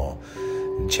become a more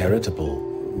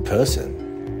charitable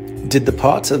person? Did the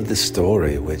parts of the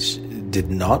story which did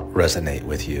not resonate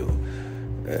with you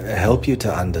help you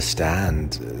to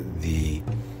understand the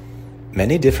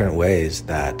many different ways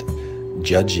that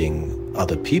judging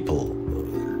other people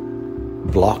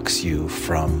blocks you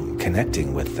from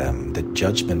connecting with them, that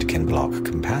judgment can block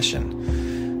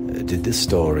compassion? Did this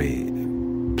story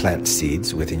plant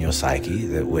seeds within your psyche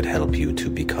that would help you to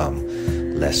become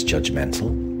less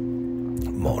judgmental,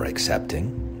 more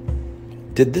accepting?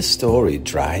 Did this story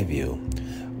drive you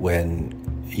when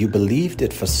you believed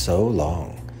it for so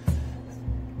long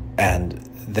and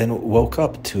then woke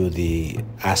up to the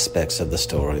aspects of the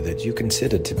story that you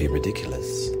considered to be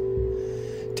ridiculous?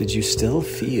 Did you still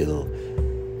feel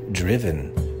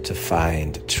driven to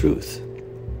find truth?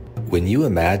 When you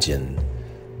imagine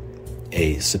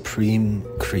a supreme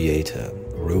creator,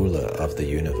 ruler of the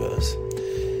universe,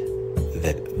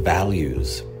 that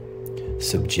values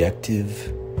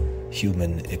subjective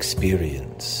human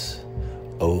experience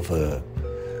over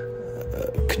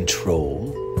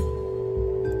control,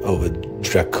 over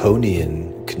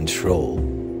draconian control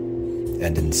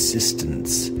and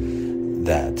insistence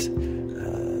that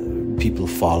people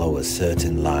follow a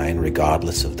certain line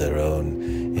regardless of their own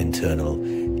internal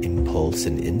impulse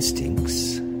and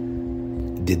instincts,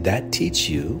 did that teach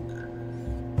you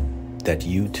that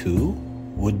you too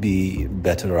would be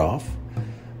better off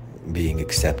being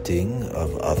accepting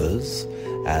of others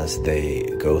as they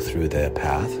go through their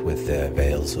path with their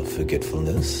veils of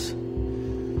forgetfulness?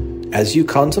 As you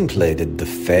contemplated the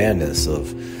fairness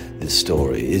of this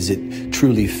story, is it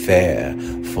truly fair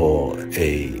for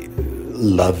a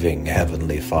loving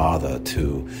Heavenly Father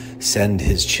to send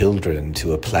his children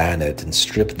to a planet and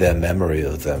strip their memory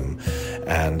of them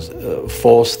and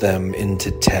force them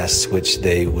into tests which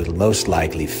they will most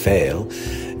likely fail,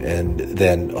 and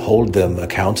then hold them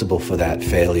accountable for that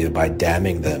failure by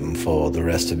damning them for the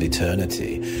rest of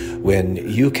eternity? When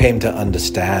you came to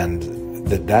understand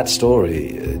that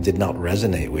story did not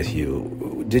resonate with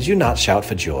you, did you not shout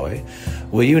for joy?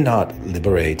 Were you not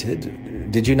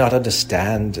liberated? Did you not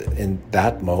understand in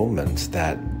that moment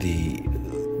that the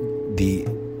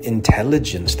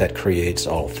intelligence that creates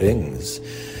all things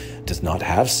does not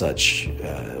have such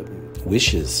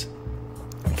wishes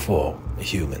for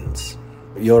humans?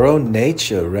 Your own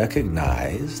nature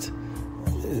recognized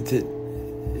that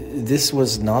this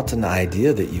was not an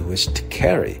idea that you wished to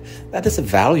carry. That is a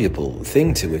valuable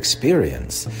thing to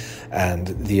experience. And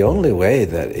the only way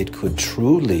that it could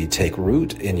truly take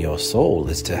root in your soul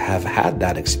is to have had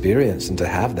that experience and to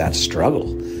have that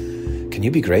struggle. Can you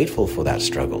be grateful for that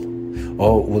struggle?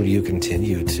 Or will you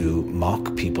continue to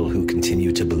mock people who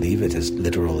continue to believe it as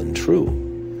literal and true?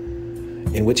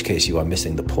 In which case you are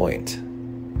missing the point.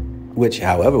 Which,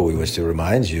 however, we wish to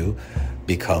remind you,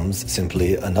 becomes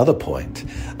simply another point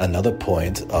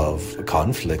of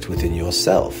conflict within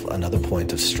yourself, another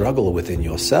point of struggle within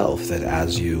yourself, that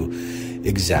as you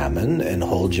examine and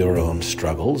hold your own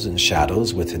struggles and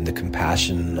shadows within the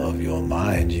compassion of your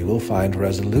mind, you will find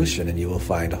resolution and you will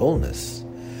find wholeness.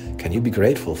 Can you be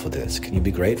grateful for this? Can you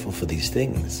be grateful for these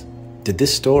things? Did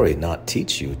this story not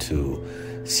teach you to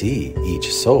see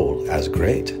each soul as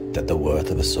great, that the worth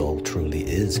of a soul truly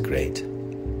is great?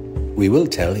 We will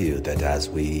tell you that as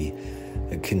we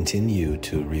continue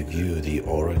to review the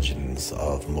origins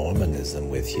of Mormonism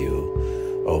with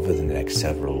you over the next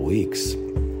several weeks,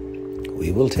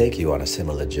 we will take you on a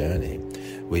similar journey.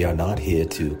 We are not here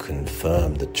to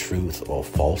confirm the truth or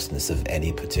falseness of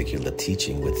any particular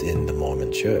teaching within the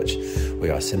Mormon Church. We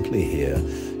are simply here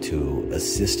to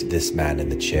assist this man in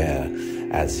the chair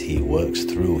as he works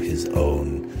through his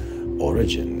own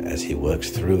origin, as he works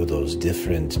through those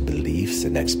different beliefs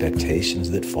and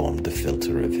expectations that formed the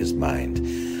filter of his mind.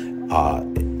 Our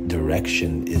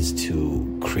direction is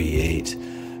to create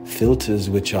filters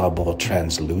which are more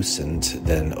translucent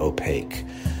than opaque.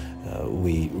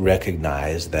 We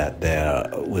recognize that there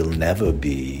will never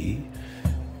be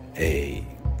a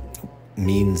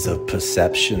means of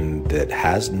perception that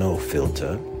has no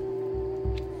filter.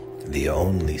 The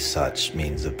only such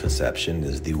means of perception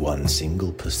is the one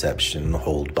single perception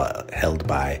held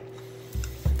by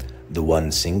the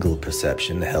one single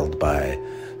perception held by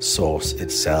Source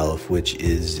itself, which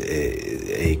is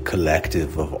a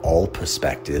collective of all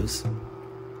perspectives,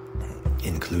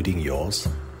 including yours.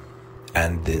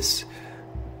 And this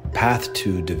path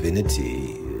to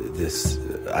divinity, this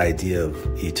idea of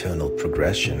eternal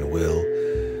progression will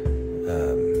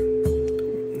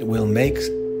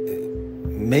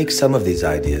make some of these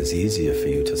ideas easier for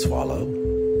you to swallow.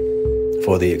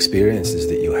 For the experiences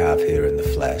that you have here in the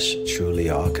flesh truly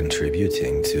are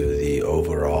contributing to the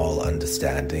overall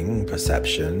understanding,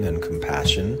 perception, and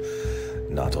compassion,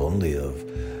 not only of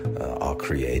our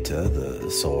Creator, the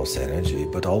Source Energy,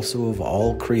 but also of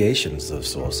all creations of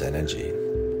Source Energy.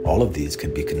 All of these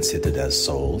could be considered as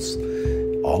souls,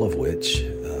 all of which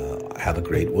have a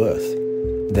great worth.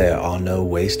 There are no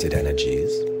wasted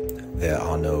energies. There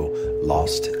are no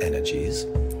lost energies.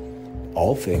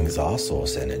 All things are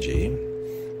Source Energy,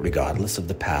 regardless of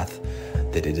the path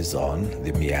that it is on,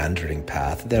 the meandering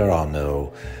path. There are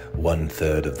no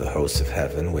 1/3 of the hosts of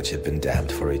heaven which have been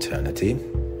damned for eternity.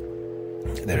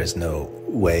 There is no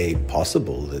way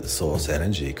possible that Source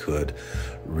Energy could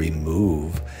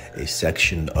remove a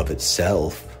section of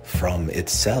itself from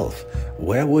itself.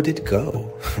 Where would it go?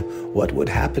 What would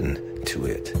happen to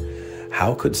it?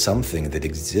 How could something that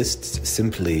exists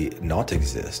simply not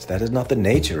exist? That is not the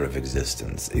nature of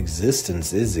existence.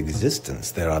 Existence is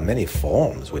existence. There are many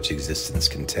forms which existence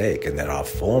can take, and there are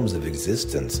forms of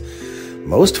existence,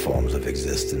 most forms of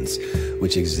existence,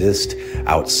 which exist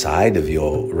outside of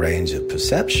your range of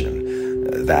perception.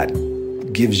 That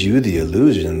gives you the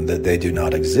illusion that they do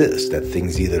not exist, that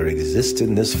things either exist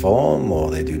in this form or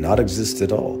they do not exist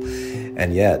at all.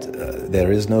 And yet,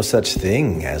 there is no such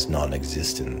thing as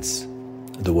non-existence.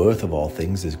 The worth of all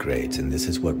things is great, and this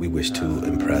is what we wish to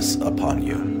impress upon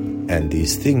you. And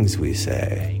these things we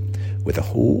say with a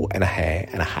hoo and a hey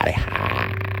and a hi ha.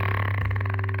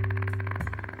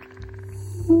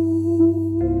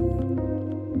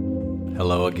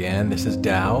 Hello again, this is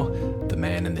Tao, the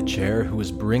man in the chair who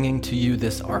is bringing to you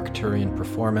this Arcturian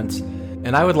performance,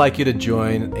 and I would like you to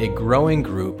join a growing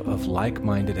group of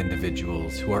like-minded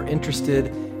individuals who are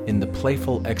interested in the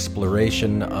playful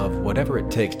exploration of whatever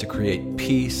it takes to create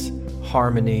peace,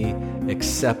 harmony,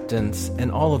 acceptance,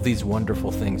 and all of these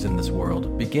wonderful things in this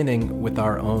world, beginning with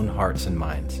our own hearts and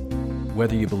minds,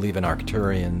 whether you believe in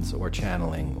Arcturians or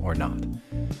channeling or not.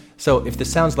 So if this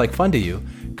sounds like fun to you,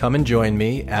 come and join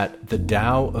me at the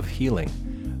Tao of Healing,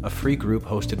 a free group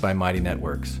hosted by Mighty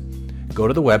Networks. Go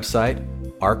to the website,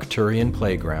 Arcturian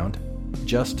Playground,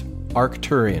 just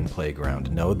Arcturian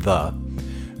Playground, no the.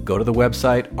 Go to the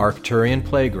website, Arcturian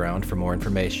Playground, for more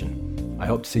information. I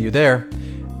hope to see you there,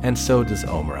 and so does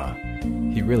Omra.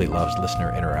 He really loves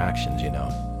listener interactions, you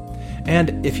know.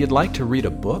 And if you'd like to read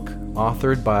a book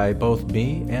authored by both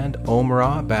me and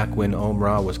Omra back when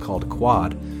Omra was called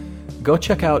Quad, go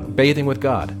check out Bathing with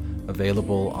God,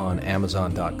 available on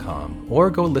Amazon.com,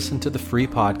 or go listen to the free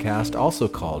podcast also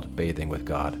called Bathing with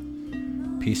God.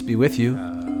 Peace be with you,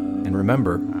 and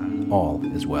remember, all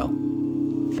is well.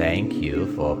 Thank you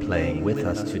for playing with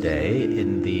us today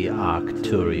in the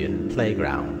Arcturian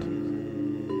Playground.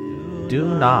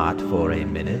 Do not for a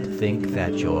minute think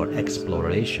that your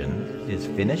exploration is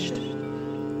finished.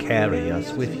 Carry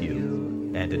us with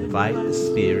you and invite the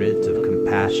spirit of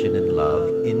compassion and love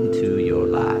into your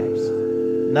lives.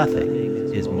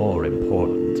 Nothing is more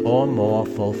important or more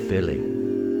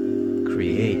fulfilling.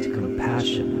 Create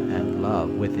compassion and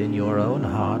love within your own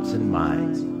hearts and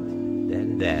minds.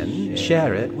 Then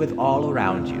share it with all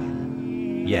around you.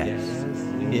 Yes,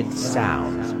 it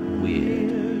sounds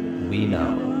weird. We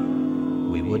know.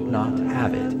 We would not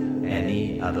have it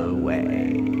any other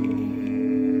way.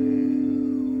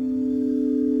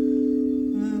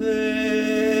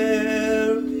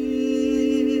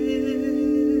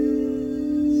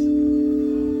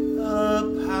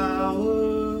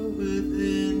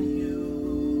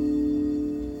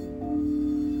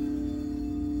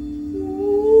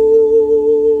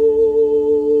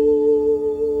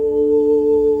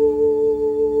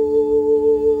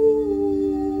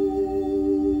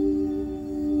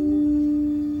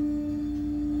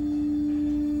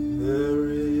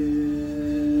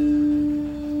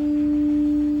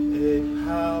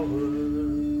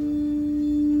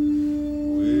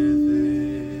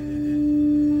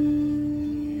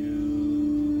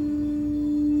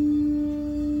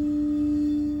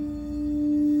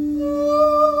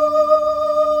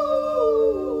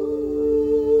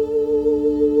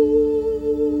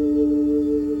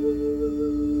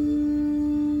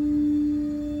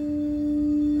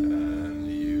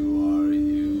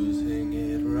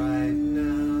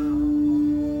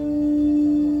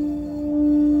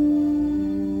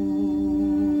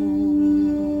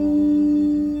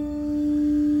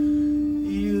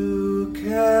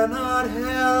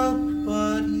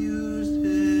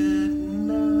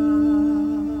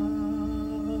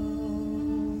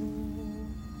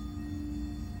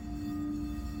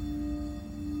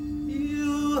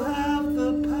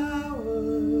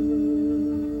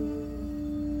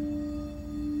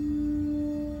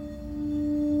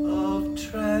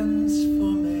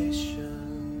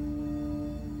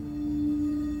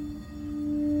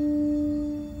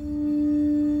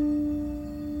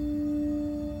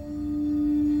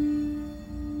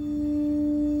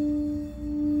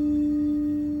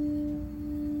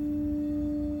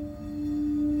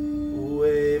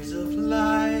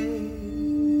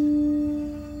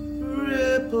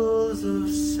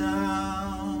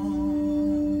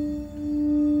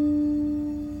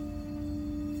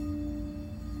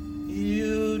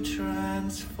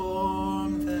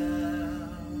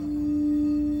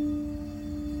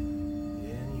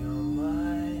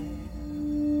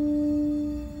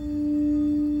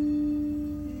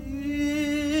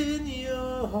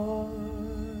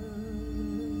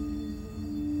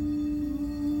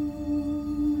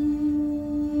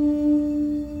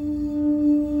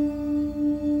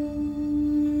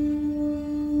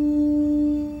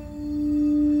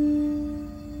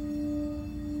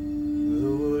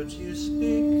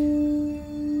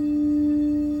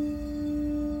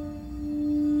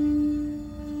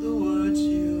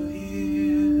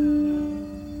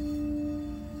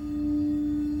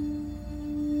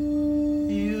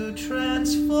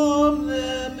 transform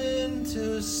them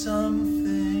into something